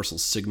Universal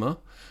Sigma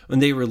when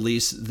they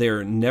released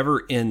their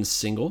Never End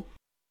single.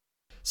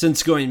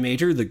 Since going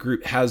major, the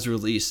group has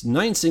released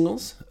 9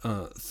 singles,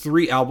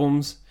 3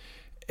 albums,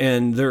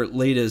 and their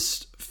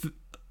latest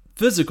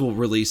physical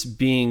release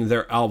being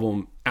their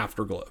album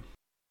Afterglow.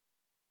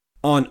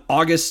 On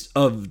August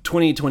of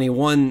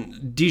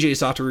 2021, DJ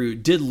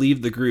Satoru did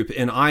leave the group,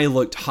 and I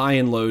looked high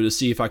and low to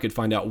see if I could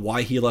find out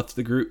why he left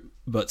the group,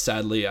 but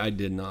sadly I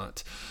did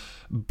not.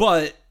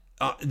 But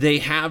they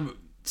have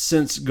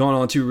since gone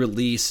on to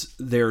release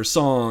their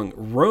song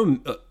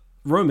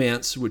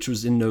Romance, which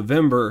was in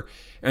November,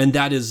 and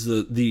that is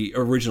the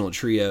original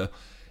trio.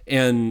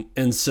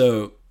 And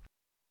so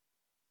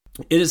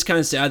it is kind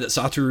of sad that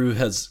Satoru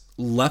has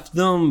left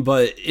them,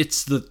 but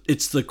it's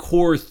the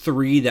core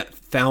three that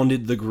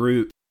founded the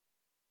group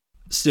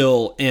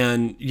still.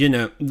 And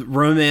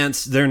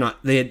Romance,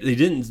 they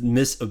didn't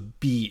miss a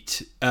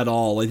beat at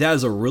all. Like, that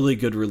is a really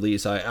good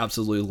release. I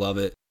absolutely love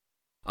it.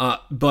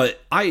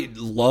 But I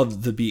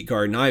love the Beat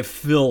Garden. I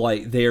feel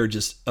like they are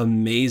just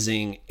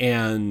amazing,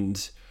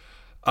 and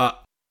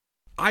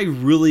I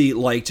really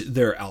liked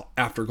their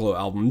Afterglow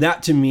album.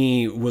 That to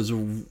me was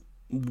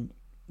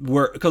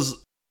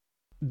because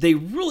they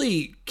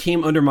really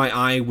came under my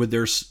eye with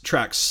their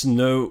track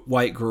Snow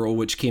White Girl,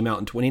 which came out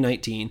in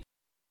 2019.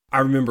 I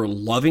remember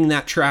loving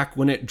that track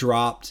when it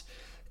dropped,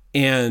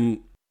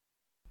 and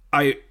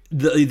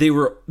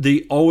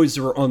they always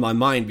were on my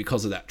mind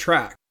because of that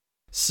track.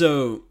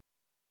 So,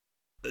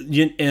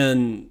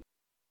 and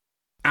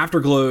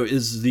Afterglow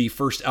is the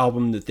first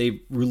album that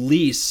they've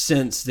released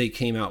since they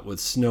came out with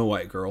Snow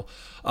White Girl.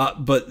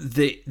 But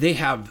they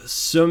have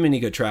so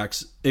many good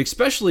tracks,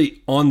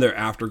 especially on their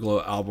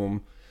Afterglow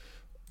album,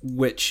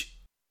 which,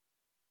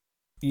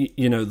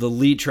 the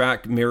lead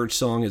track, Marriage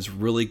Song, is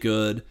really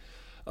good.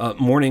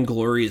 Morning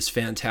Glory is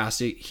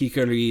fantastic.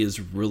 Hikari is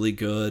really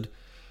good.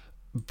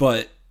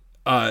 But,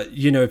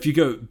 if you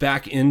go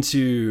back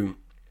into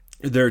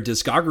their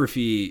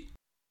discography,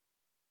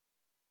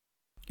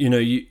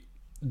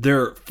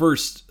 their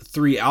first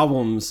three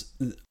albums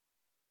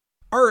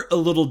are a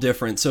little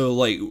different. So,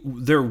 like,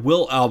 their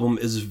Will album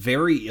is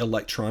very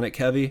electronic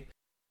heavy,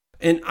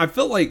 and I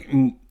felt like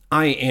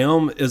I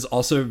Am is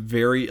also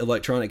very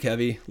electronic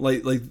heavy.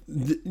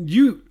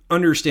 You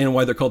understand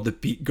why they're called the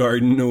Beat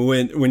Garden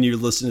when you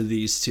listen to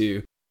these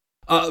two.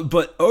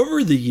 But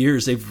over the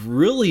years, they've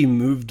really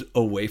moved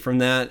away from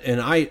that, and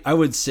I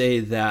would say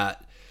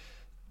that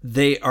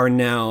they are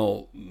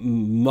now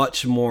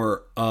much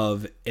more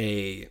of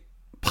a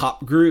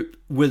pop group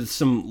with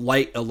some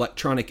light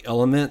electronic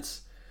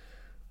elements,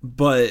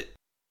 but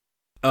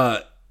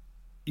they're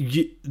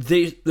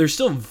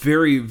still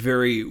very,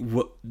 very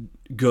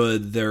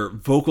good. Their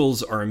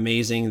vocals are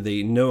amazing.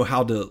 They know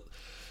how to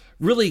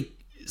really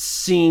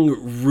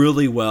sing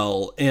really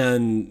well,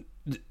 and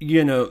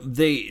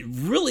they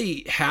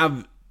really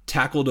have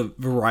tackled a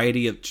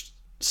variety of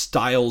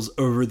styles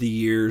over the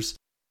years,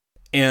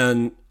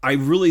 and I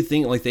really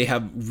think like they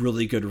have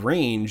really good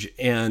range.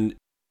 And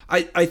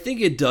I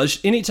think it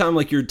does, anytime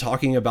like you're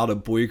talking about a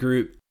boy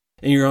group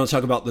and you're going to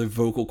talk about the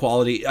vocal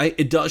quality,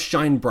 it does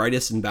shine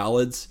brightest in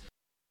ballads.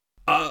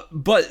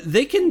 But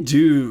they can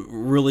do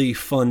really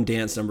fun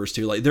dance numbers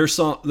too. Like their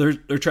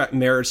track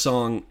Marriage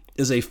Song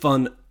is a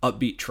fun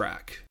upbeat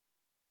track.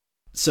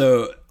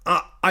 So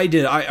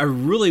I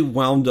really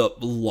wound up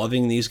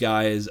loving these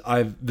guys.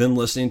 I've been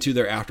listening to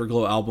their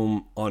Afterglow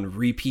album on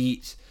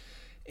repeat,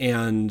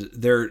 and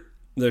their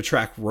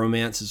track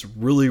Romance is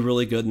really,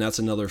 really good, and that's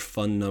another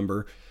fun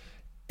number.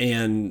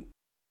 And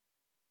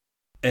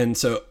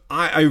so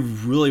I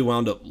really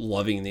wound up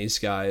loving these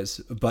guys,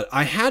 but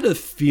I had a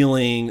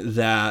feeling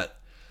that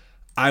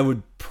I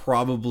would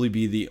probably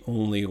be the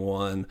only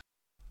one.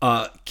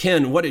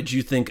 Ken, what did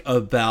you think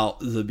about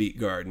the Beat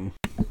Garden?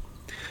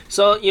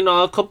 So,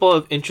 a couple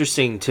of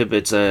interesting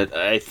tidbits that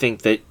I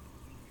think that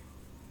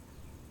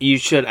you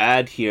should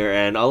add here,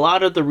 and a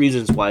lot of the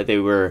reasons why they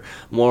were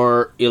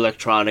more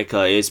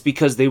electronica is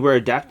because they were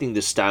adapting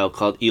this style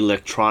called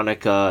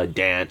electronica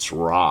dance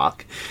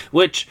rock,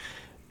 which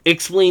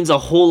explains a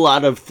whole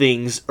lot of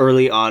things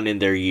early on in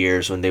their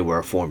years when they were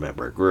a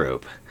 4-member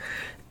group.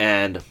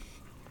 And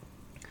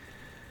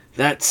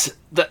that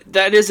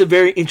is a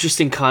very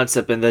interesting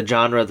concept in the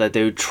genre that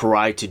they would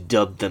try to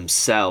dub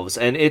themselves,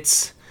 and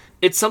it's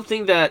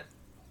something that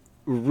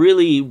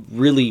really,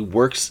 really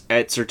works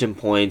at certain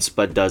points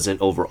but doesn't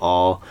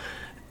overall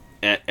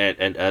at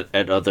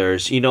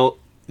others.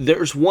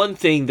 There's one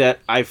thing that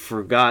I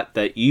forgot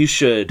that you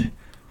should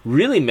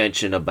really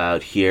mention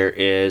about here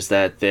is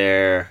that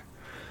their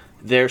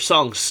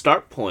song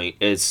Start Point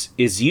is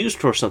used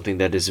for something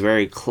that is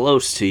very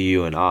close to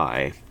you and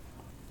I.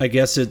 I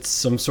guess it's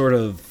some sort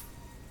of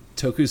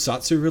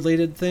tokusatsu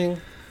related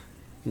thing?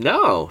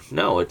 No,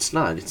 it's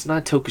not. It's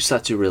not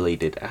tokusatsu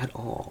related at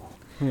all.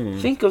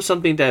 Think of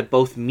something that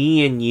both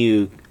me and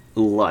you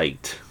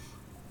liked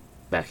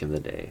back in the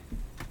day,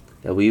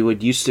 that we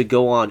would used to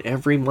go on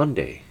every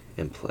Monday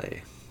and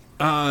play.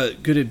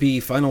 Could it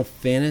be Final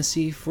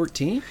Fantasy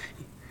 14?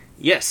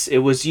 Yes, it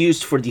was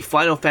used for the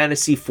Final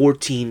Fantasy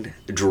 14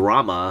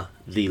 drama,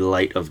 The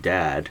Light of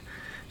Dad.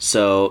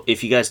 So,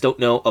 if you guys don't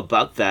know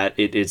about that,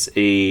 it is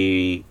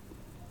a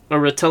a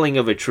retelling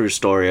of a true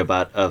story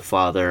about a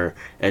father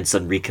and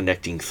son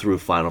reconnecting through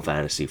Final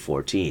Fantasy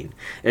XIV.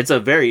 It's a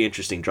very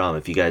interesting drama.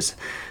 If you guys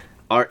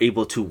are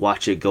able to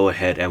watch it, go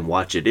ahead and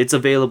watch it. It's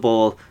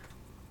available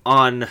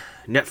on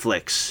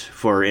Netflix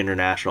for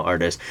international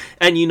artists.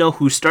 And you know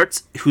who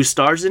stars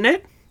in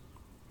it?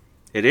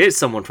 It is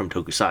someone from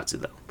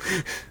Tokusatsu, though.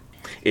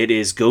 It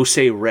is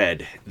Gosei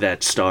Red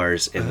that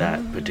stars in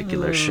that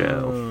particular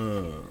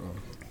show.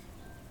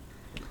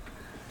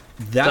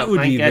 That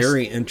would be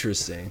very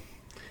interesting.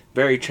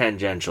 Very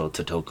tangential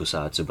to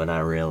Tokusatsu, but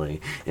not really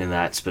in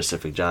that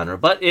specific genre.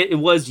 But it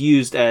was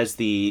used as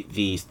the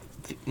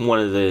one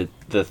of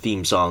the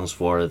theme songs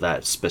for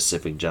that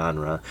specific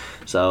genre.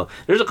 So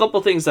there's a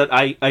couple things that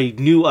I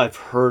knew I've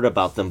heard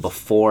about them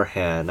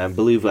beforehand. I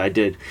believe I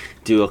did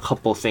do a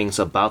couple things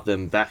about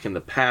them back in the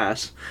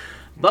past.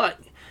 But,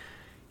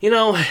 you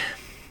know,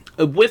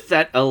 with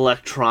that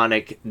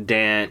electronic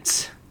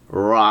dance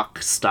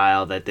rock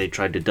style that they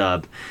tried to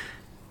dub,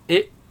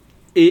 it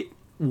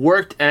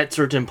worked at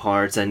certain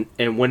parts, and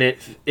when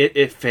it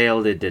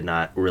failed, it did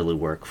not really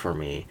work for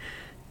me.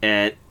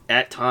 And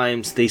at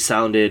times they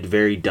sounded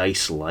very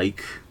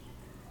Dice-like,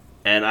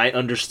 and I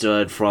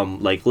understood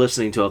from like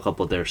listening to a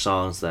couple of their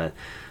songs that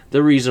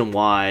the reason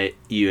why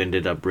you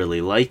ended up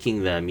really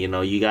liking them. You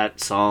know, you got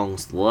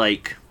songs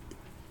like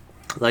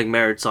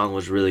Marriage Song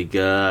was really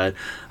good.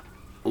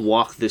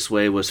 Walk This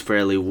Way was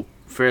fairly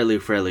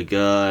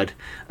good.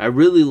 I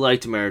really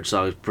liked Marriage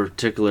Song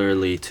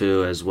particularly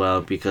too as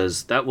well,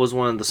 because that was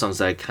one of the songs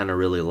that I kind of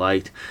really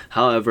liked.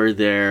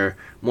 However,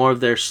 more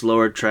of their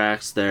slower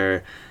tracks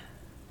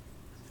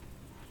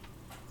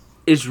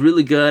it's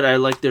really good. I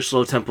like their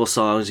slow tempo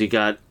songs. You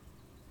got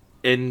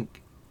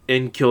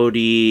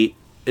Enkyori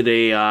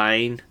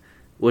Rein,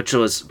 which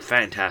was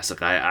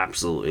fantastic. I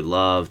absolutely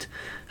loved.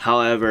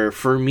 However,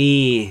 for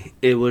me,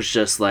 it was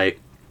just like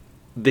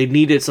they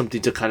needed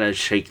something to kind of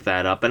shake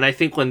that up. And I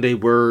think when they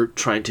were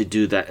trying to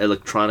do that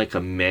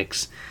electronica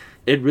mix,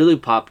 it really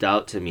popped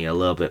out to me a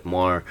little bit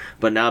more.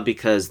 But now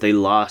because they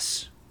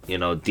lost,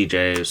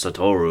 DJ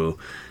Satoru,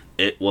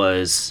 it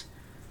was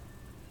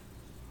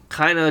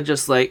kind of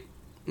just like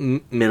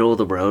middle of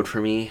the road for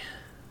me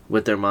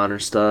with their modern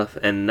stuff.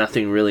 And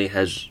nothing really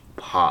has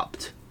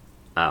popped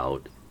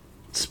out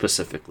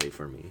specifically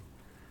for me.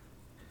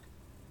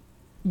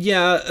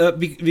 Yeah,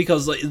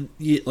 because like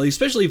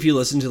especially if you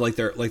listen to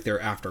their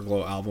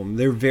Afterglow album,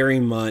 they're very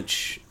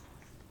much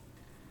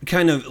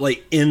kind of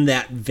like in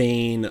that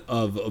vein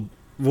of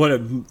what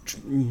a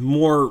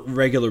more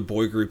regular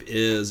boy group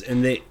is,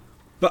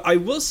 but I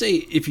will say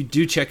if you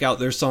do check out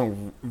their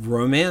song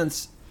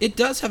Romance, it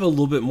does have a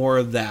little bit more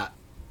of that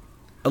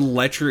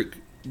electric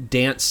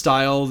dance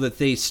style that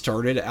they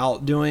started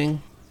out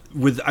doing.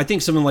 With I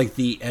think something like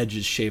the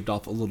edges shaved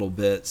off a little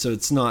bit, so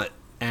it's not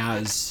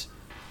as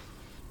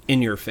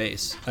in your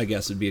face, I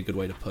guess would be a good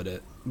way to put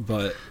it.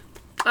 But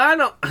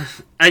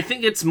I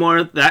think it's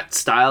more that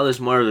style is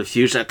more of a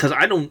fusion, because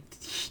I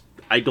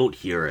don't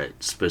hear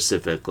it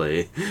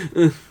specifically.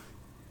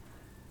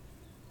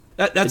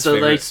 That's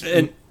fair. Nice,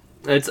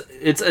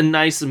 it's a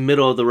nice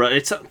middle of the road.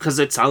 It's because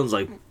it sounds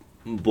like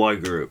boy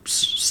groups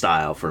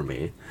style for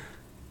me.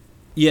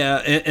 Yeah,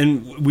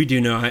 and we do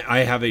know I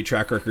have a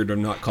track record of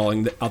not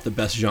calling out the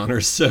best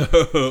genres,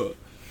 so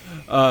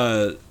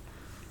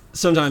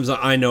sometimes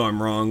I know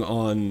I'm wrong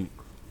on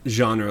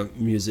genre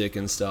music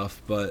and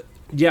stuff, but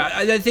yeah,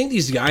 I think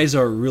these guys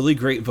are really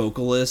great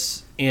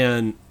vocalists,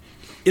 and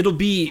it'll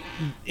be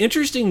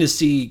interesting to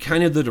see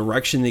kind of the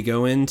direction they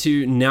go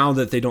into now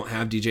that they don't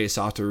have DJ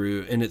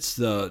Satoru and it's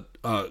the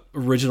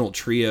original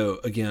trio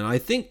again. I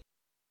think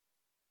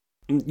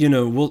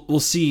we'll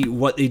see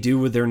what they do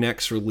with their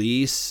next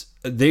release.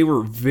 They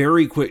were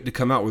very quick to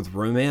come out with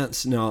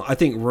Romance. Now, I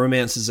think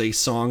Romance is a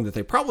song that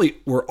they probably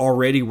were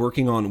already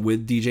working on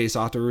with DJ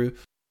Satoru,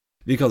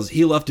 because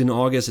he left in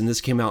August and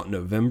this came out in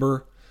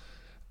November.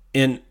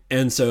 And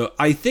so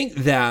I think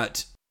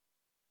that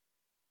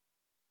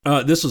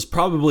this was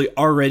probably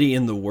already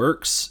in the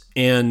works,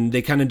 and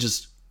they kind of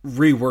just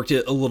reworked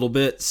it a little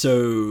bit,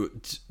 so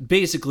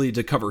basically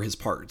to cover his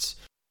parts.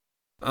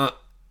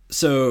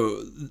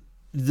 So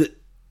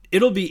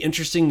it'll be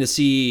interesting to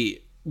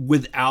see,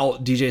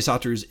 without DJ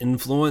Satoru's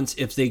influence,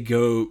 if they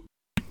go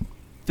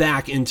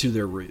back into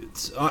their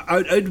roots.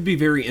 It'd be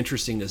very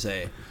interesting to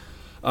say.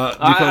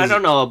 I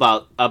don't know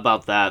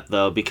about that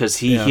though, because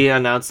he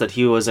announced that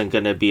he wasn't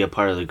going to be a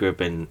part of the group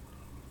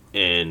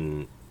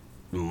in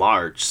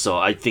March, so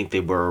I think they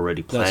were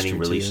already planning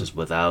releases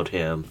without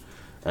him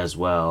as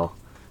well.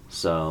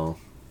 So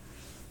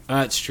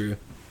that's true.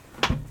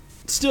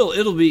 Still,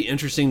 it'll be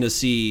interesting to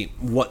see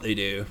what they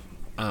do.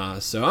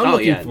 So I'm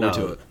looking forward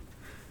to it.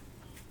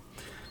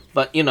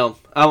 But,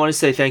 I want to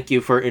say thank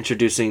you for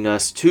introducing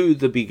us to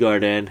the Bee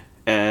Garden.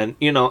 And,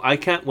 I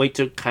can't wait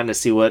to kind of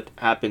see what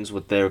happens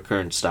with their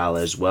current style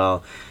as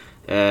well.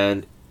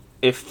 And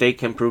if they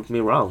can prove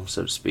me wrong,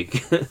 so to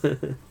speak.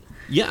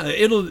 Yeah,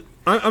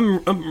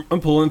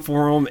 I'm pulling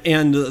for them.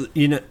 And,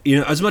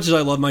 as much as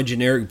I love my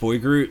generic boy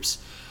groups,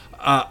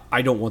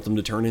 I don't want them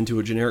to turn into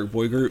a generic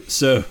boy group.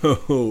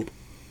 So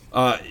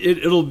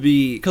It'll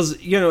be, because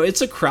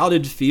it's a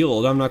crowded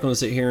field. I'm not going to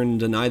sit here and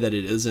deny that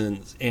it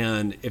isn't.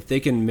 And if they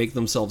can make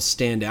themselves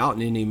stand out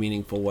in any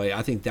meaningful way,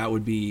 I think that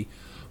would be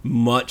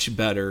much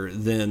better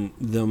than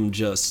them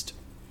just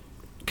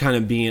kind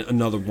of being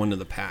another one of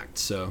the pack.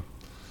 So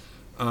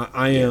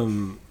I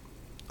am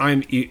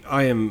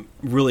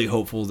really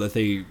hopeful that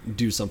they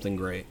do something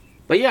great.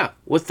 But yeah,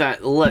 with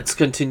that, let's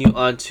continue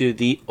on to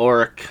the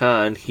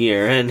Oricon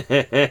here. And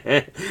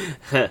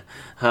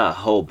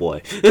oh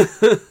boy.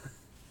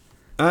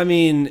 I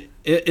mean,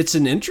 it's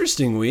an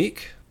interesting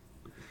week.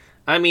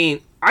 I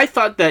mean, I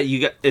thought that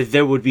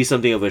there would be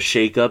something of a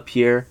shake-up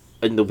here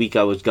in the week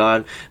I was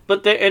gone,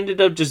 but there ended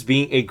up just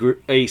being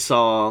a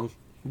song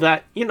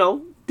that,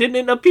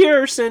 didn't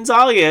appear since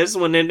August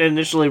when it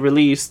initially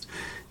released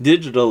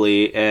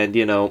digitally, and,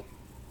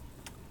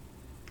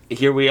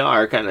 here we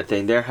are kind of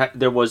thing.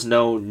 There was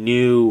no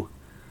new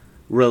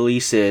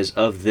releases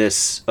of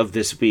this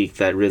week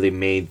that really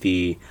made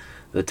the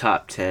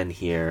top 10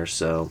 here,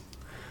 so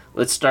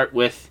let's start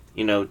with,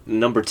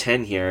 number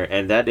 10 here,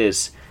 and that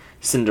is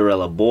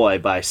Cinderella Boy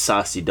by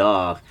Saucy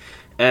Dog.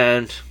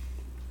 And,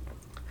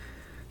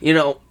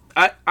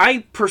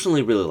 I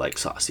personally really like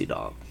Saucy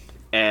Dog.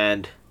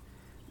 And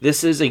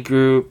this is a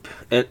group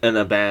and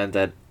a band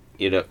that,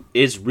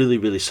 is really,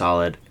 really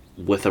solid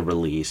with a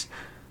release.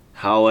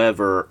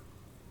 However,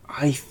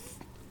 I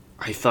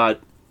thought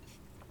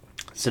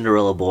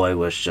Cinderella Boy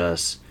was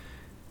just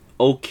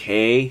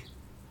okay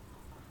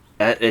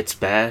at its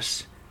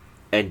best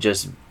and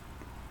just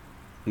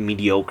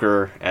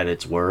mediocre at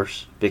its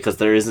worst, because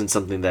there isn't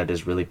something that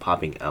is really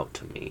popping out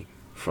to me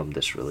from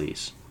this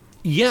release.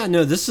 Yeah,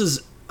 no,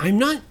 I'm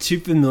not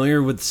too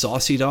familiar with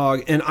Saucy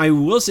Dog, and I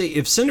will say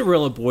if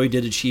Cinderella Boy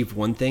did achieve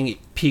one thing, it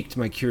piqued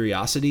my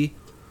curiosity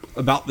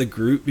about the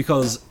group,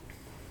 because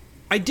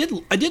I did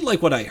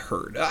like what I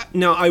heard.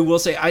 Now, I will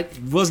say I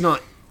was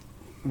not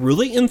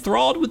really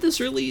enthralled with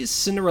this release.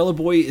 Cinderella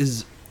Boy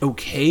is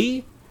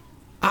okay.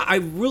 I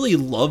really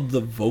loved the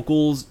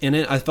vocals in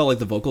it. I felt like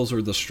the vocals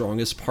were the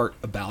strongest part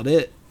about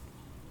it.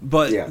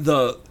 But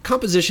the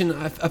composition,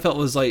 I felt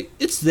was like,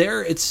 it's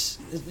there. It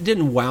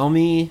didn't wow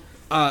me.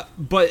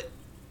 But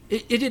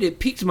it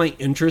piqued my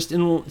interest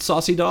in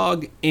Saucy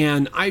Dog.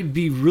 And I'd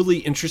be really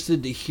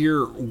interested to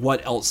hear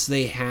what else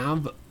they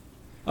have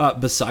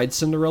besides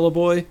Cinderella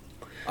Boy.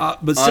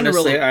 But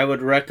honestly, I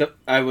would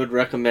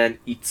recommend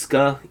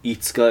Itsuka.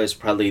 Itsuka is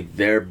probably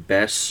their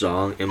best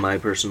song, in my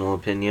personal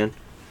opinion.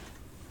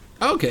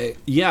 Okay,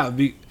 yeah,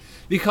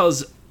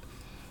 because,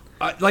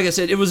 like I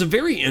said, it was a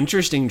very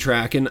interesting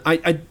track, and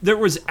I there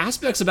was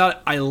aspects about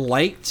it I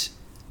liked,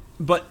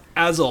 but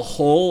as a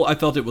whole, I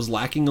felt it was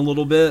lacking a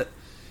little bit,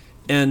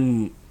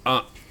 and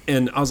I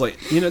was like,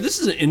 this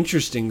is an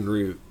interesting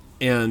group,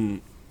 and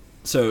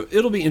so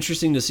it'll be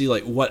interesting to see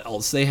like what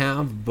else they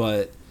have,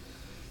 but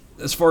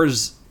as far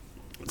as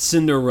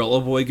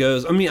Cinderella Boy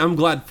goes, I mean, I'm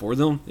glad for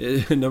them.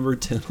 Number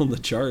 10 on the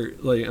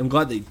chart. Like, I'm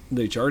glad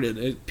they charted.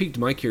 It piqued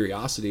my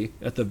curiosity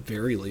at the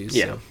very least.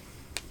 Yeah. So.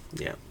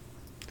 Yeah.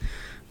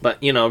 But,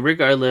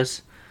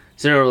 regardless,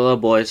 Cinderella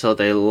Boy sold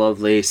a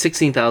lovely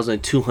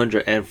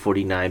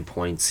 16,249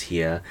 points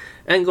here.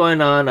 And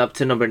going on up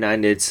to number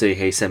 9 is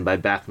Suiheisen by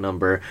Back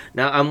Number.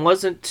 Now, I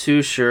wasn't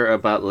too sure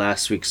about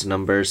last week's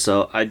numbers,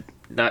 so I'm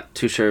not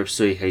too sure if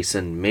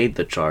Suiheisen made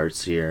the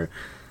charts here.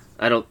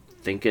 I don't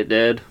think it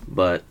did,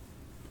 but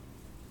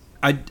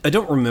I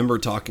don't remember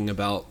talking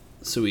about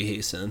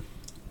Suiheisen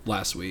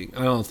last week.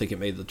 I don't think it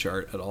made the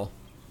chart at all.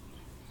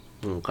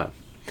 Okay.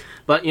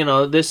 But,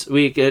 this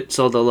week it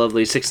sold a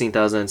lovely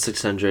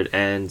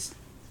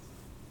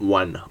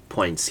 16,601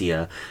 points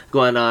here.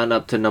 Going on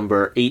up to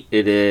number 8,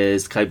 it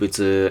is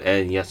Kaibutsu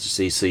and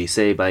Yatsushi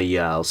Suisei by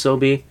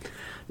YOASOBI.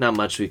 Not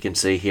much we can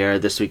say here.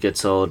 This week it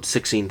sold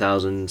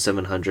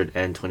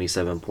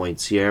 16,727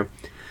 points here.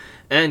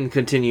 And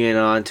continuing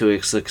on to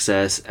its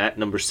success, at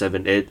number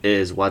 7, it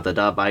is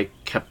Wadada by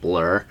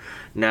Kepler.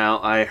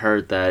 Now, I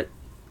heard that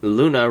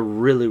Luna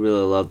really,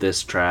 really loved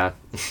this track.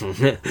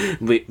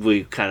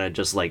 we kind of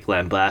just like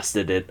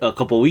lambasted it a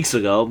couple weeks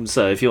ago,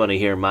 so if you want to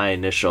hear my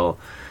initial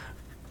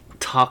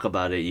talk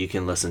about it, you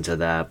can listen to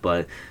that.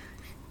 But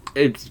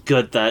it's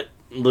good that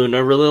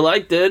Luna really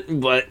liked it,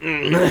 but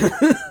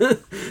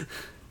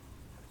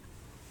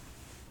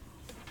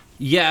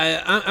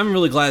yeah, I'm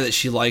really glad that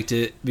she liked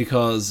it,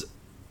 because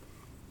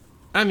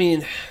I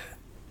mean,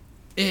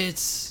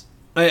 it's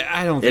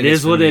I don't think it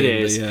is what me, it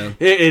is. Yeah.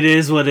 It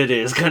is what it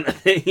is, kind of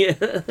thing.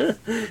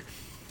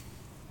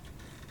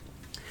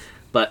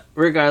 But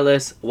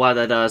regardless,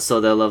 Wadada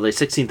sold a lovely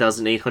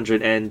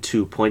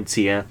 16,802 points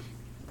here.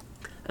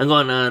 And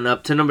going on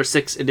up to number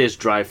 6, it is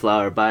Dry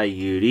Flower by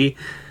Yuri.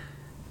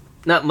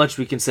 Not much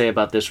we can say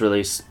about this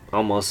release.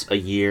 Almost a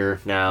year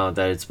now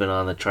that it's been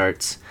on the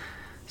charts.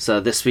 So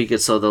this week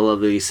it sold a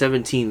lovely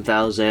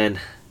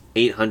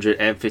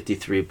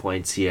 17,853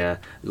 points here.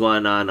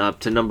 Going on up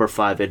to number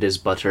 5, it is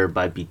Butter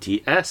by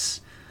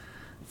BTS.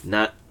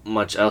 Not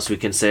much else we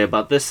can say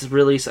about this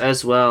release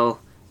as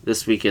well.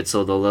 This week it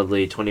sold a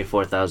lovely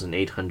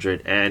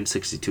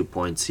 24,862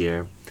 points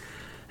here.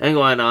 And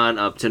going on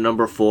up to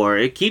number 4,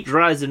 it keeps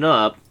rising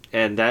up,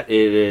 and that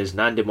it is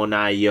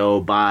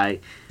Nandemonayo by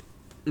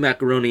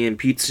Macaroni and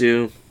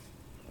Pizza.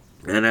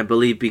 And I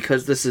believe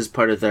because this is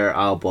part of their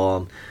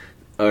album,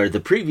 or the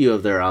preview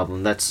of their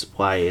album, that's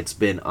why it's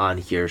been on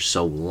here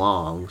so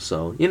long.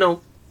 So,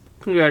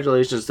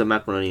 congratulations to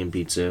Macaroni and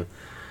Pizza.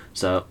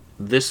 So,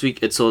 this week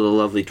it sold a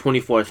lovely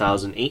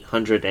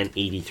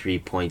 24,883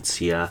 points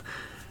here.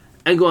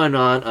 And going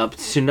on up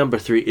to number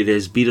 3, it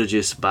is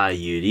Beetlejuice by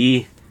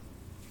Yuri.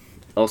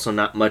 Also,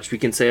 not much we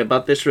can say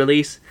about this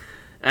release.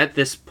 At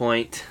this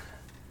point,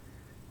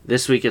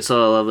 this week it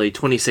sold a lovely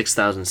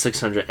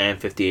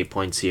 26,658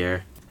 points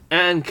here.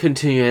 And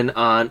continuing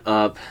on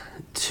up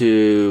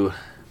to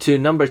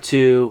number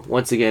 2,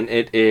 once again,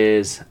 it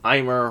is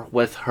Aimer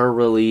with her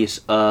release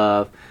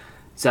of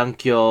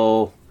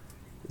Zankyo,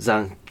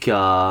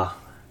 Zankya,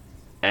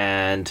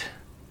 and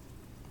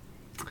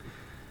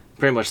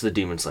pretty much the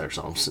Demon Slayer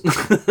songs.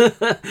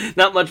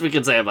 Not much we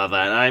can say about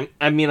that.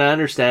 I mean, I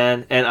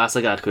understand. And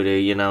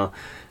Asagakure,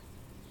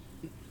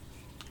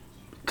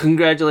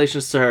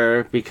 congratulations to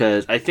her,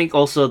 because I think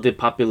also the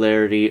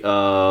popularity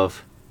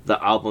of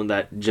the album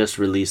that just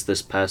released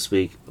this past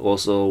week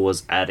also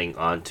was adding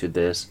on to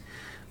this.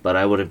 But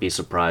I wouldn't be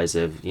surprised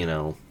if,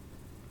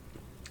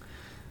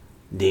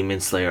 Demon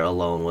Slayer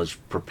alone was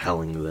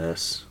propelling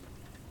this.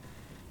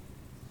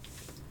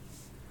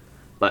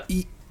 But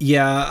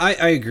yeah,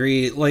 I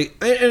agree.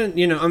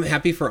 And I'm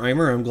happy for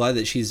Aimer. I'm glad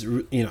that she's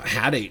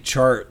had a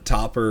chart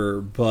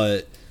topper,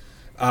 but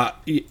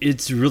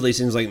it really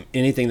seems like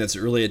anything that's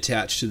really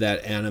attached to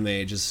that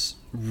anime just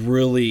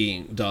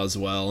really does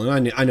well.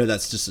 And I know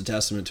that's just a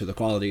testament to the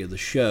quality of the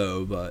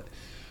show, but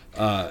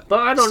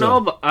I don't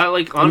know. But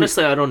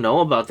honestly, I don't know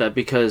about that,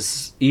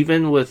 because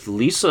even with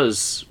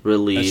Lisa's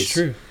release, that's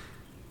true,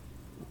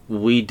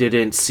 we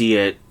didn't see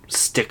it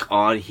stick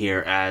on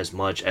here as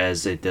much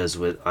as it does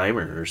with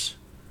Aimer's.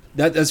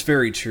 That's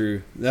very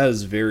true. That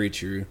is very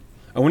true.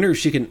 I wonder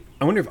if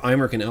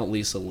Aimer can out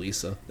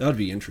Lisa. That would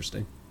be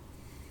interesting.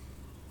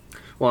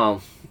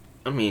 Well,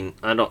 I mean,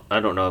 I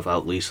don't know if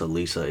out Lisa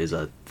is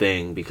a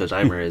thing, because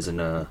Aimer isn't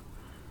a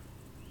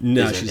she's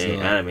not.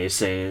 Anime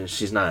singer.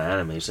 She's not an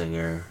anime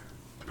singer,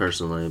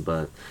 personally,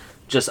 but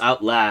just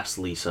outlast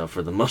Lisa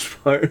for the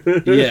most part.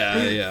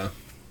 Yeah.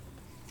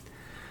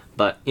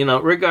 But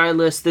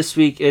regardless, this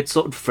week it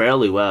sold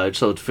fairly well. It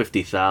sold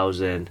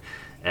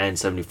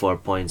 50,074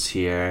 points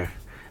here.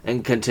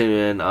 And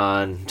continuing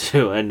on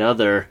to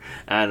another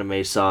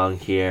anime song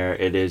here,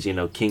 it is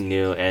King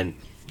Gnu and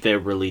their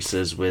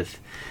releases with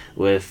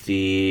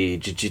the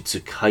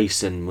Jujutsu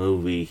Kaisen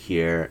movie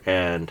here.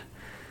 And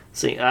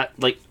see,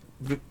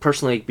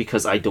 personally,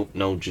 because I don't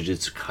know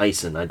Jujutsu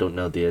Kaisen, I don't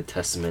know the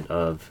testament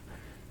of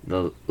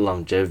the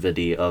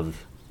longevity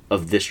of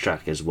this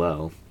track as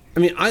well. I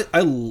mean,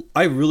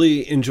 I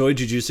really enjoy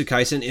Jujutsu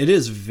Kaisen. It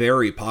is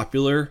very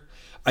popular.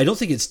 I don't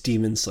think it's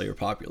Demon Slayer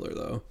popular,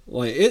 though.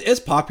 It's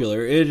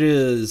popular. It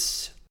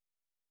is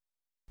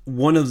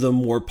one of the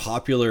more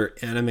popular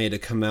anime to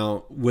come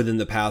out within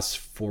the past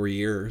 4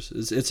 years.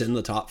 It's in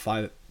the top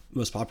 5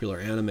 most popular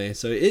anime.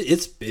 So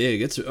it's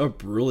big. It's a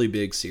really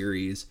big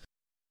series.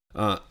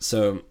 Like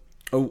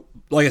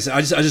I said,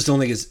 I just don't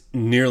think it's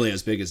nearly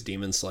as big as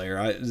Demon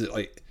Slayer.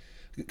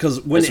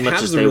 Because when as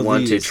much as they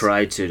want to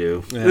try to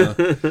do, yeah,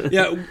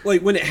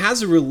 when it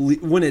has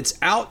when it's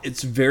out,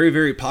 it's very,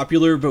 very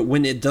popular. But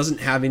when it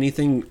doesn't have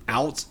anything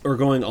out or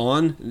going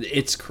on,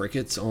 it's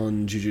crickets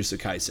on Jujutsu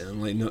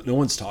Kaisen. No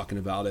one's talking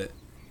about it.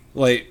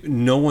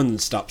 No one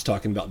stops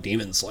talking about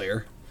Demon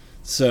Slayer.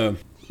 So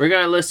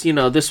regardless,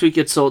 this week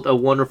it sold a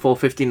wonderful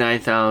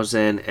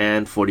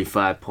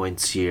 59,045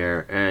 points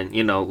here. And,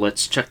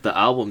 let's check the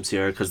albums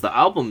here, because the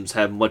albums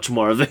have much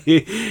more of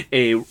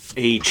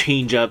a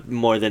change up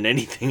more than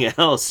anything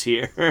else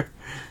here.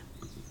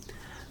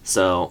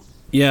 So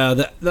yeah,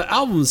 the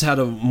albums had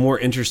a more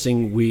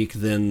interesting week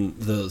than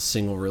the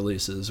single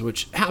releases,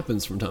 which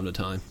happens from time to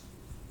time.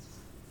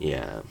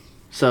 Yeah.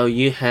 So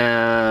you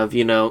have,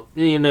 you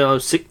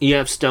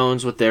have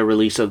Stones with their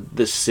release of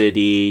The City.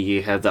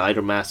 You have the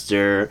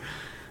Idolmaster,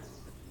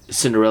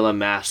 Cinderella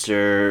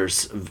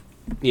Masters,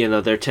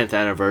 their 10th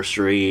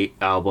anniversary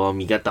album.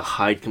 You got the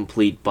Hyde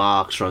Complete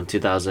box from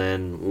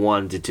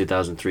 2001 to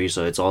 2003.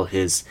 So it's all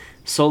his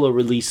solo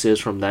releases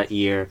from that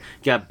year.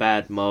 You got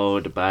Bad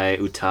Mode by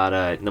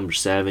Utada at number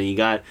 7. You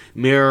got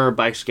Mirror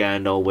by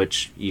Scandal,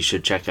 which you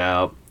should check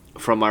out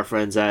from our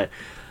friends at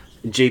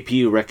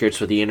JPU Records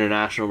for the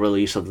international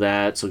release of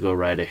that, so go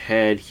right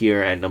ahead.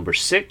 Here at number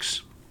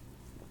 6,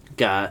 you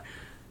got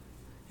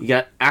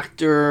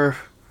Actor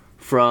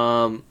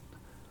from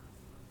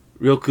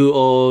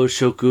Ryokuo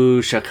Shoku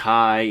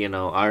Shakai,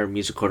 our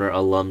Music Corner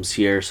alums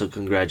here, so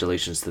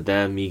congratulations to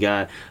them. You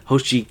got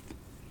Hoshi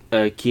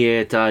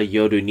Kieta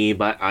Yoru ni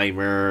by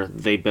Aimer.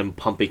 They've been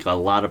pumping a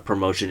lot of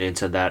promotion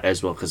into that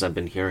as well, because I've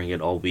been hearing it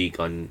all week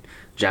on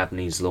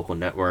Japanese local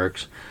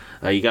networks.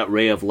 You got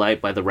Ray of Light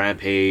by The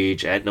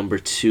Rampage at number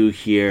 2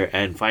 here.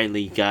 And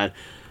finally, you got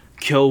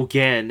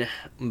Kyogen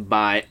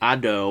by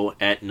Ado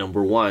at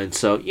number 1.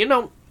 So,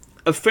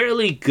 a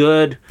fairly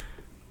good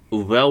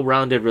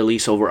well-rounded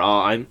release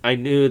overall. I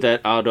knew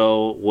that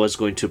Auto was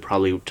going to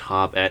probably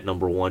top at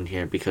number 1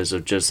 here because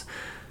of just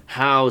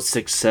how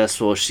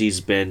successful she's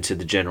been to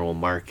the general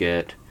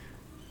market.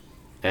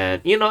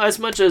 And, as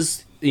much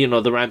as, the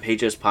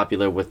Rampage is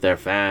popular with their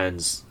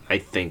fans, I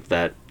think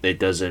that it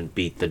doesn't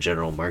beat the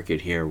general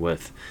market here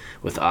with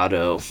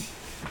Auto.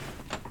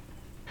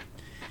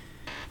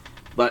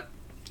 But,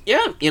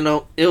 yeah,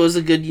 it was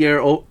a good year,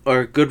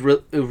 or good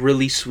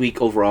release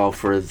week overall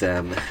for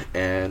them.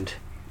 And,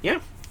 yeah.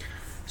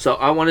 So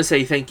I want to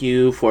say thank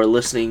you for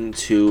listening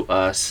to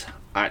us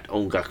at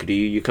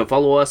Ongakuryu. You can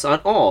follow us on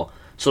all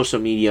social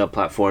media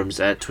platforms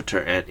at Twitter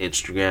and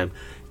Instagram.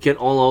 You can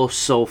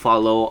also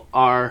follow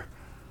our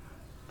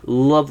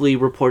lovely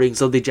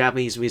reportings of the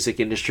Japanese music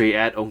industry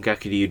at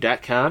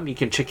ongakuryu.com. You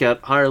can check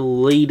out our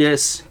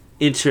latest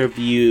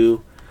interview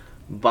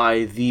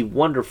by the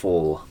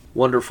wonderful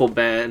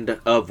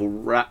band of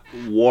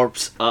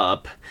Warps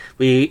Up.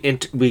 We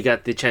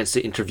got the chance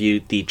to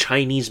interview the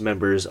Chinese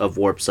members of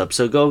Warps Up,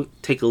 so go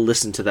take a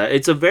listen to that.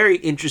 It's a very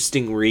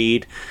interesting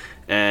read,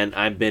 and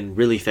I've been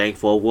really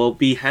thankful. We'll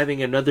be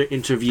having another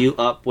interview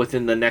up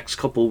within the next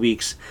couple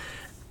weeks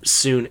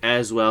soon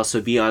as well,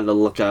 so be on the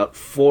lookout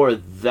for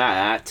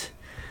that.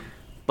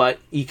 But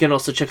you can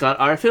also check out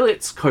our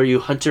affiliates,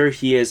 Koryu Hunter.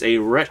 He is a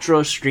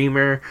retro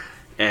streamer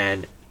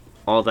and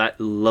all that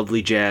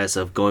lovely jazz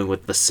of going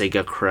with the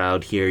Sega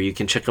crowd here. You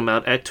can check him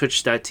out at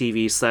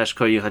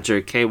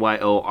twitch.tv/KoryuHunter,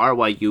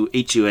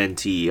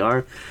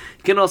 KYORYUHUNTER.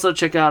 You can also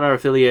check out our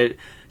affiliate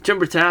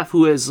Timbertaff,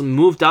 who has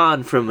moved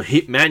on from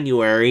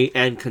Hitmanuary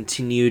and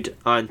continued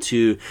on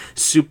to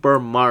Super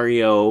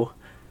Mario,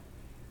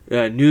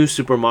 New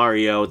Super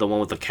Mario, the one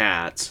with the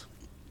cats.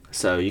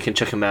 So you can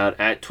check him out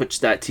at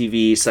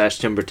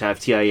twitch.tv/Timbertaff,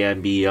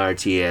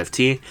 TIMBERTAFT.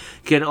 You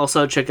can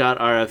also check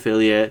out our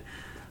affiliate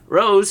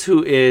Rose,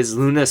 who is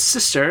Luna's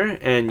sister,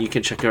 and you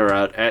can check her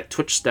out at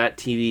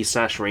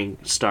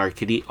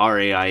twitch.tv/RainstarKitty,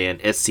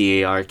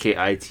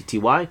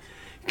 RAINSTARKITTY. You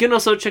can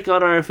also check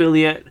out our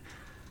affiliate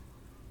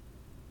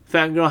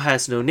Fangirl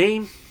Has No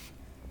Name,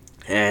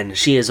 and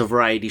she is a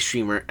variety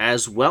streamer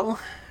as well.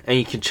 And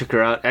you can check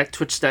her out at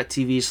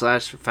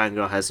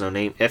twitch.tv/Fangirl Has No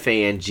Name,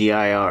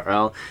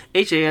 FANGIRL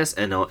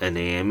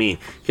HASNONAME. You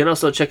can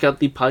also check out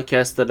the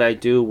podcast that I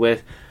do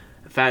with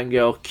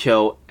Fangirl,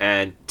 Kyo,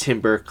 and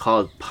Timber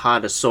called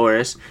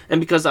Podosaurus. And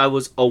because I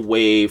was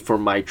away for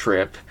my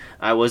trip,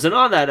 I wasn't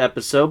on that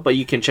episode, but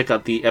you can check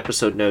out the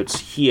episode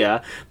notes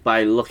here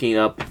by looking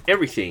up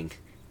everything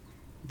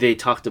they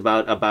talked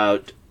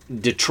about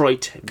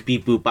Detroit,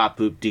 Beep Boop Bop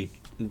Boop,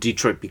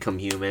 Detroit Become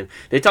Human.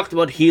 They talked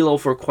about Hilo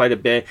for quite a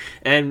bit,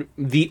 and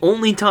the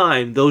only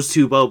time those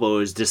two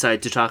Bobos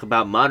decide to talk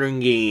about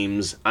modern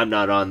games, I'm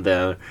not on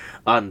there,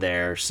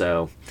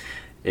 so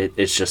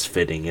it's just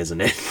fitting, isn't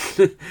it?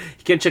 You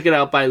can check it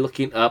out by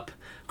looking up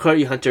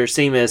Koryu Hunter,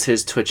 same as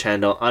his Twitch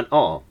handle, on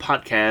all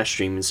podcast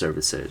streaming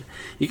services.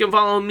 You can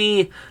follow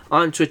me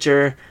on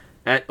Twitter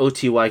at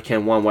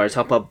OTYCan1, where I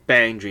talk about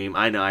Bang Dream,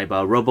 I Know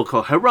Aiba,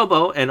 Roboco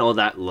Hirobo, and all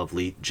that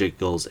lovely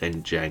jiggles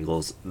and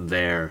jangles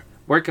there.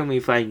 Where can we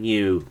find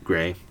you,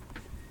 Gray?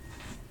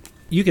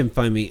 You can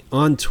find me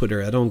on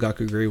Twitter at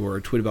OngakуGray, where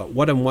I tweet about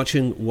what I'm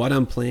watching, what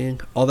I'm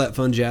playing, all that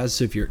fun jazz.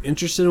 So if you're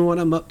interested in what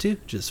I'm up to,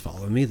 just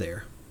follow me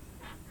there.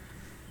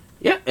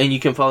 Yeah, and you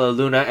can follow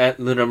Luna at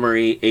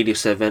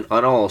LunaMarie87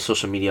 on all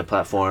social media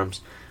platforms.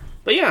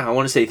 But yeah, I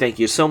want to say thank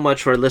you so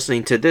much for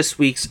listening to this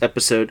week's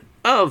episode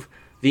of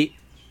the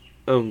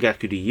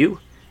Ongakuryu.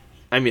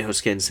 I'm your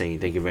host, Ken, saying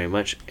thank you very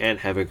much, and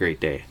have a great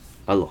day.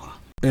 Aloha.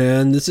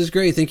 And this is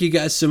great. Thank you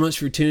guys so much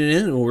for tuning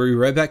in, and we'll be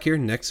right back here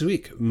next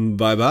week.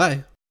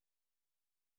 Bye-bye.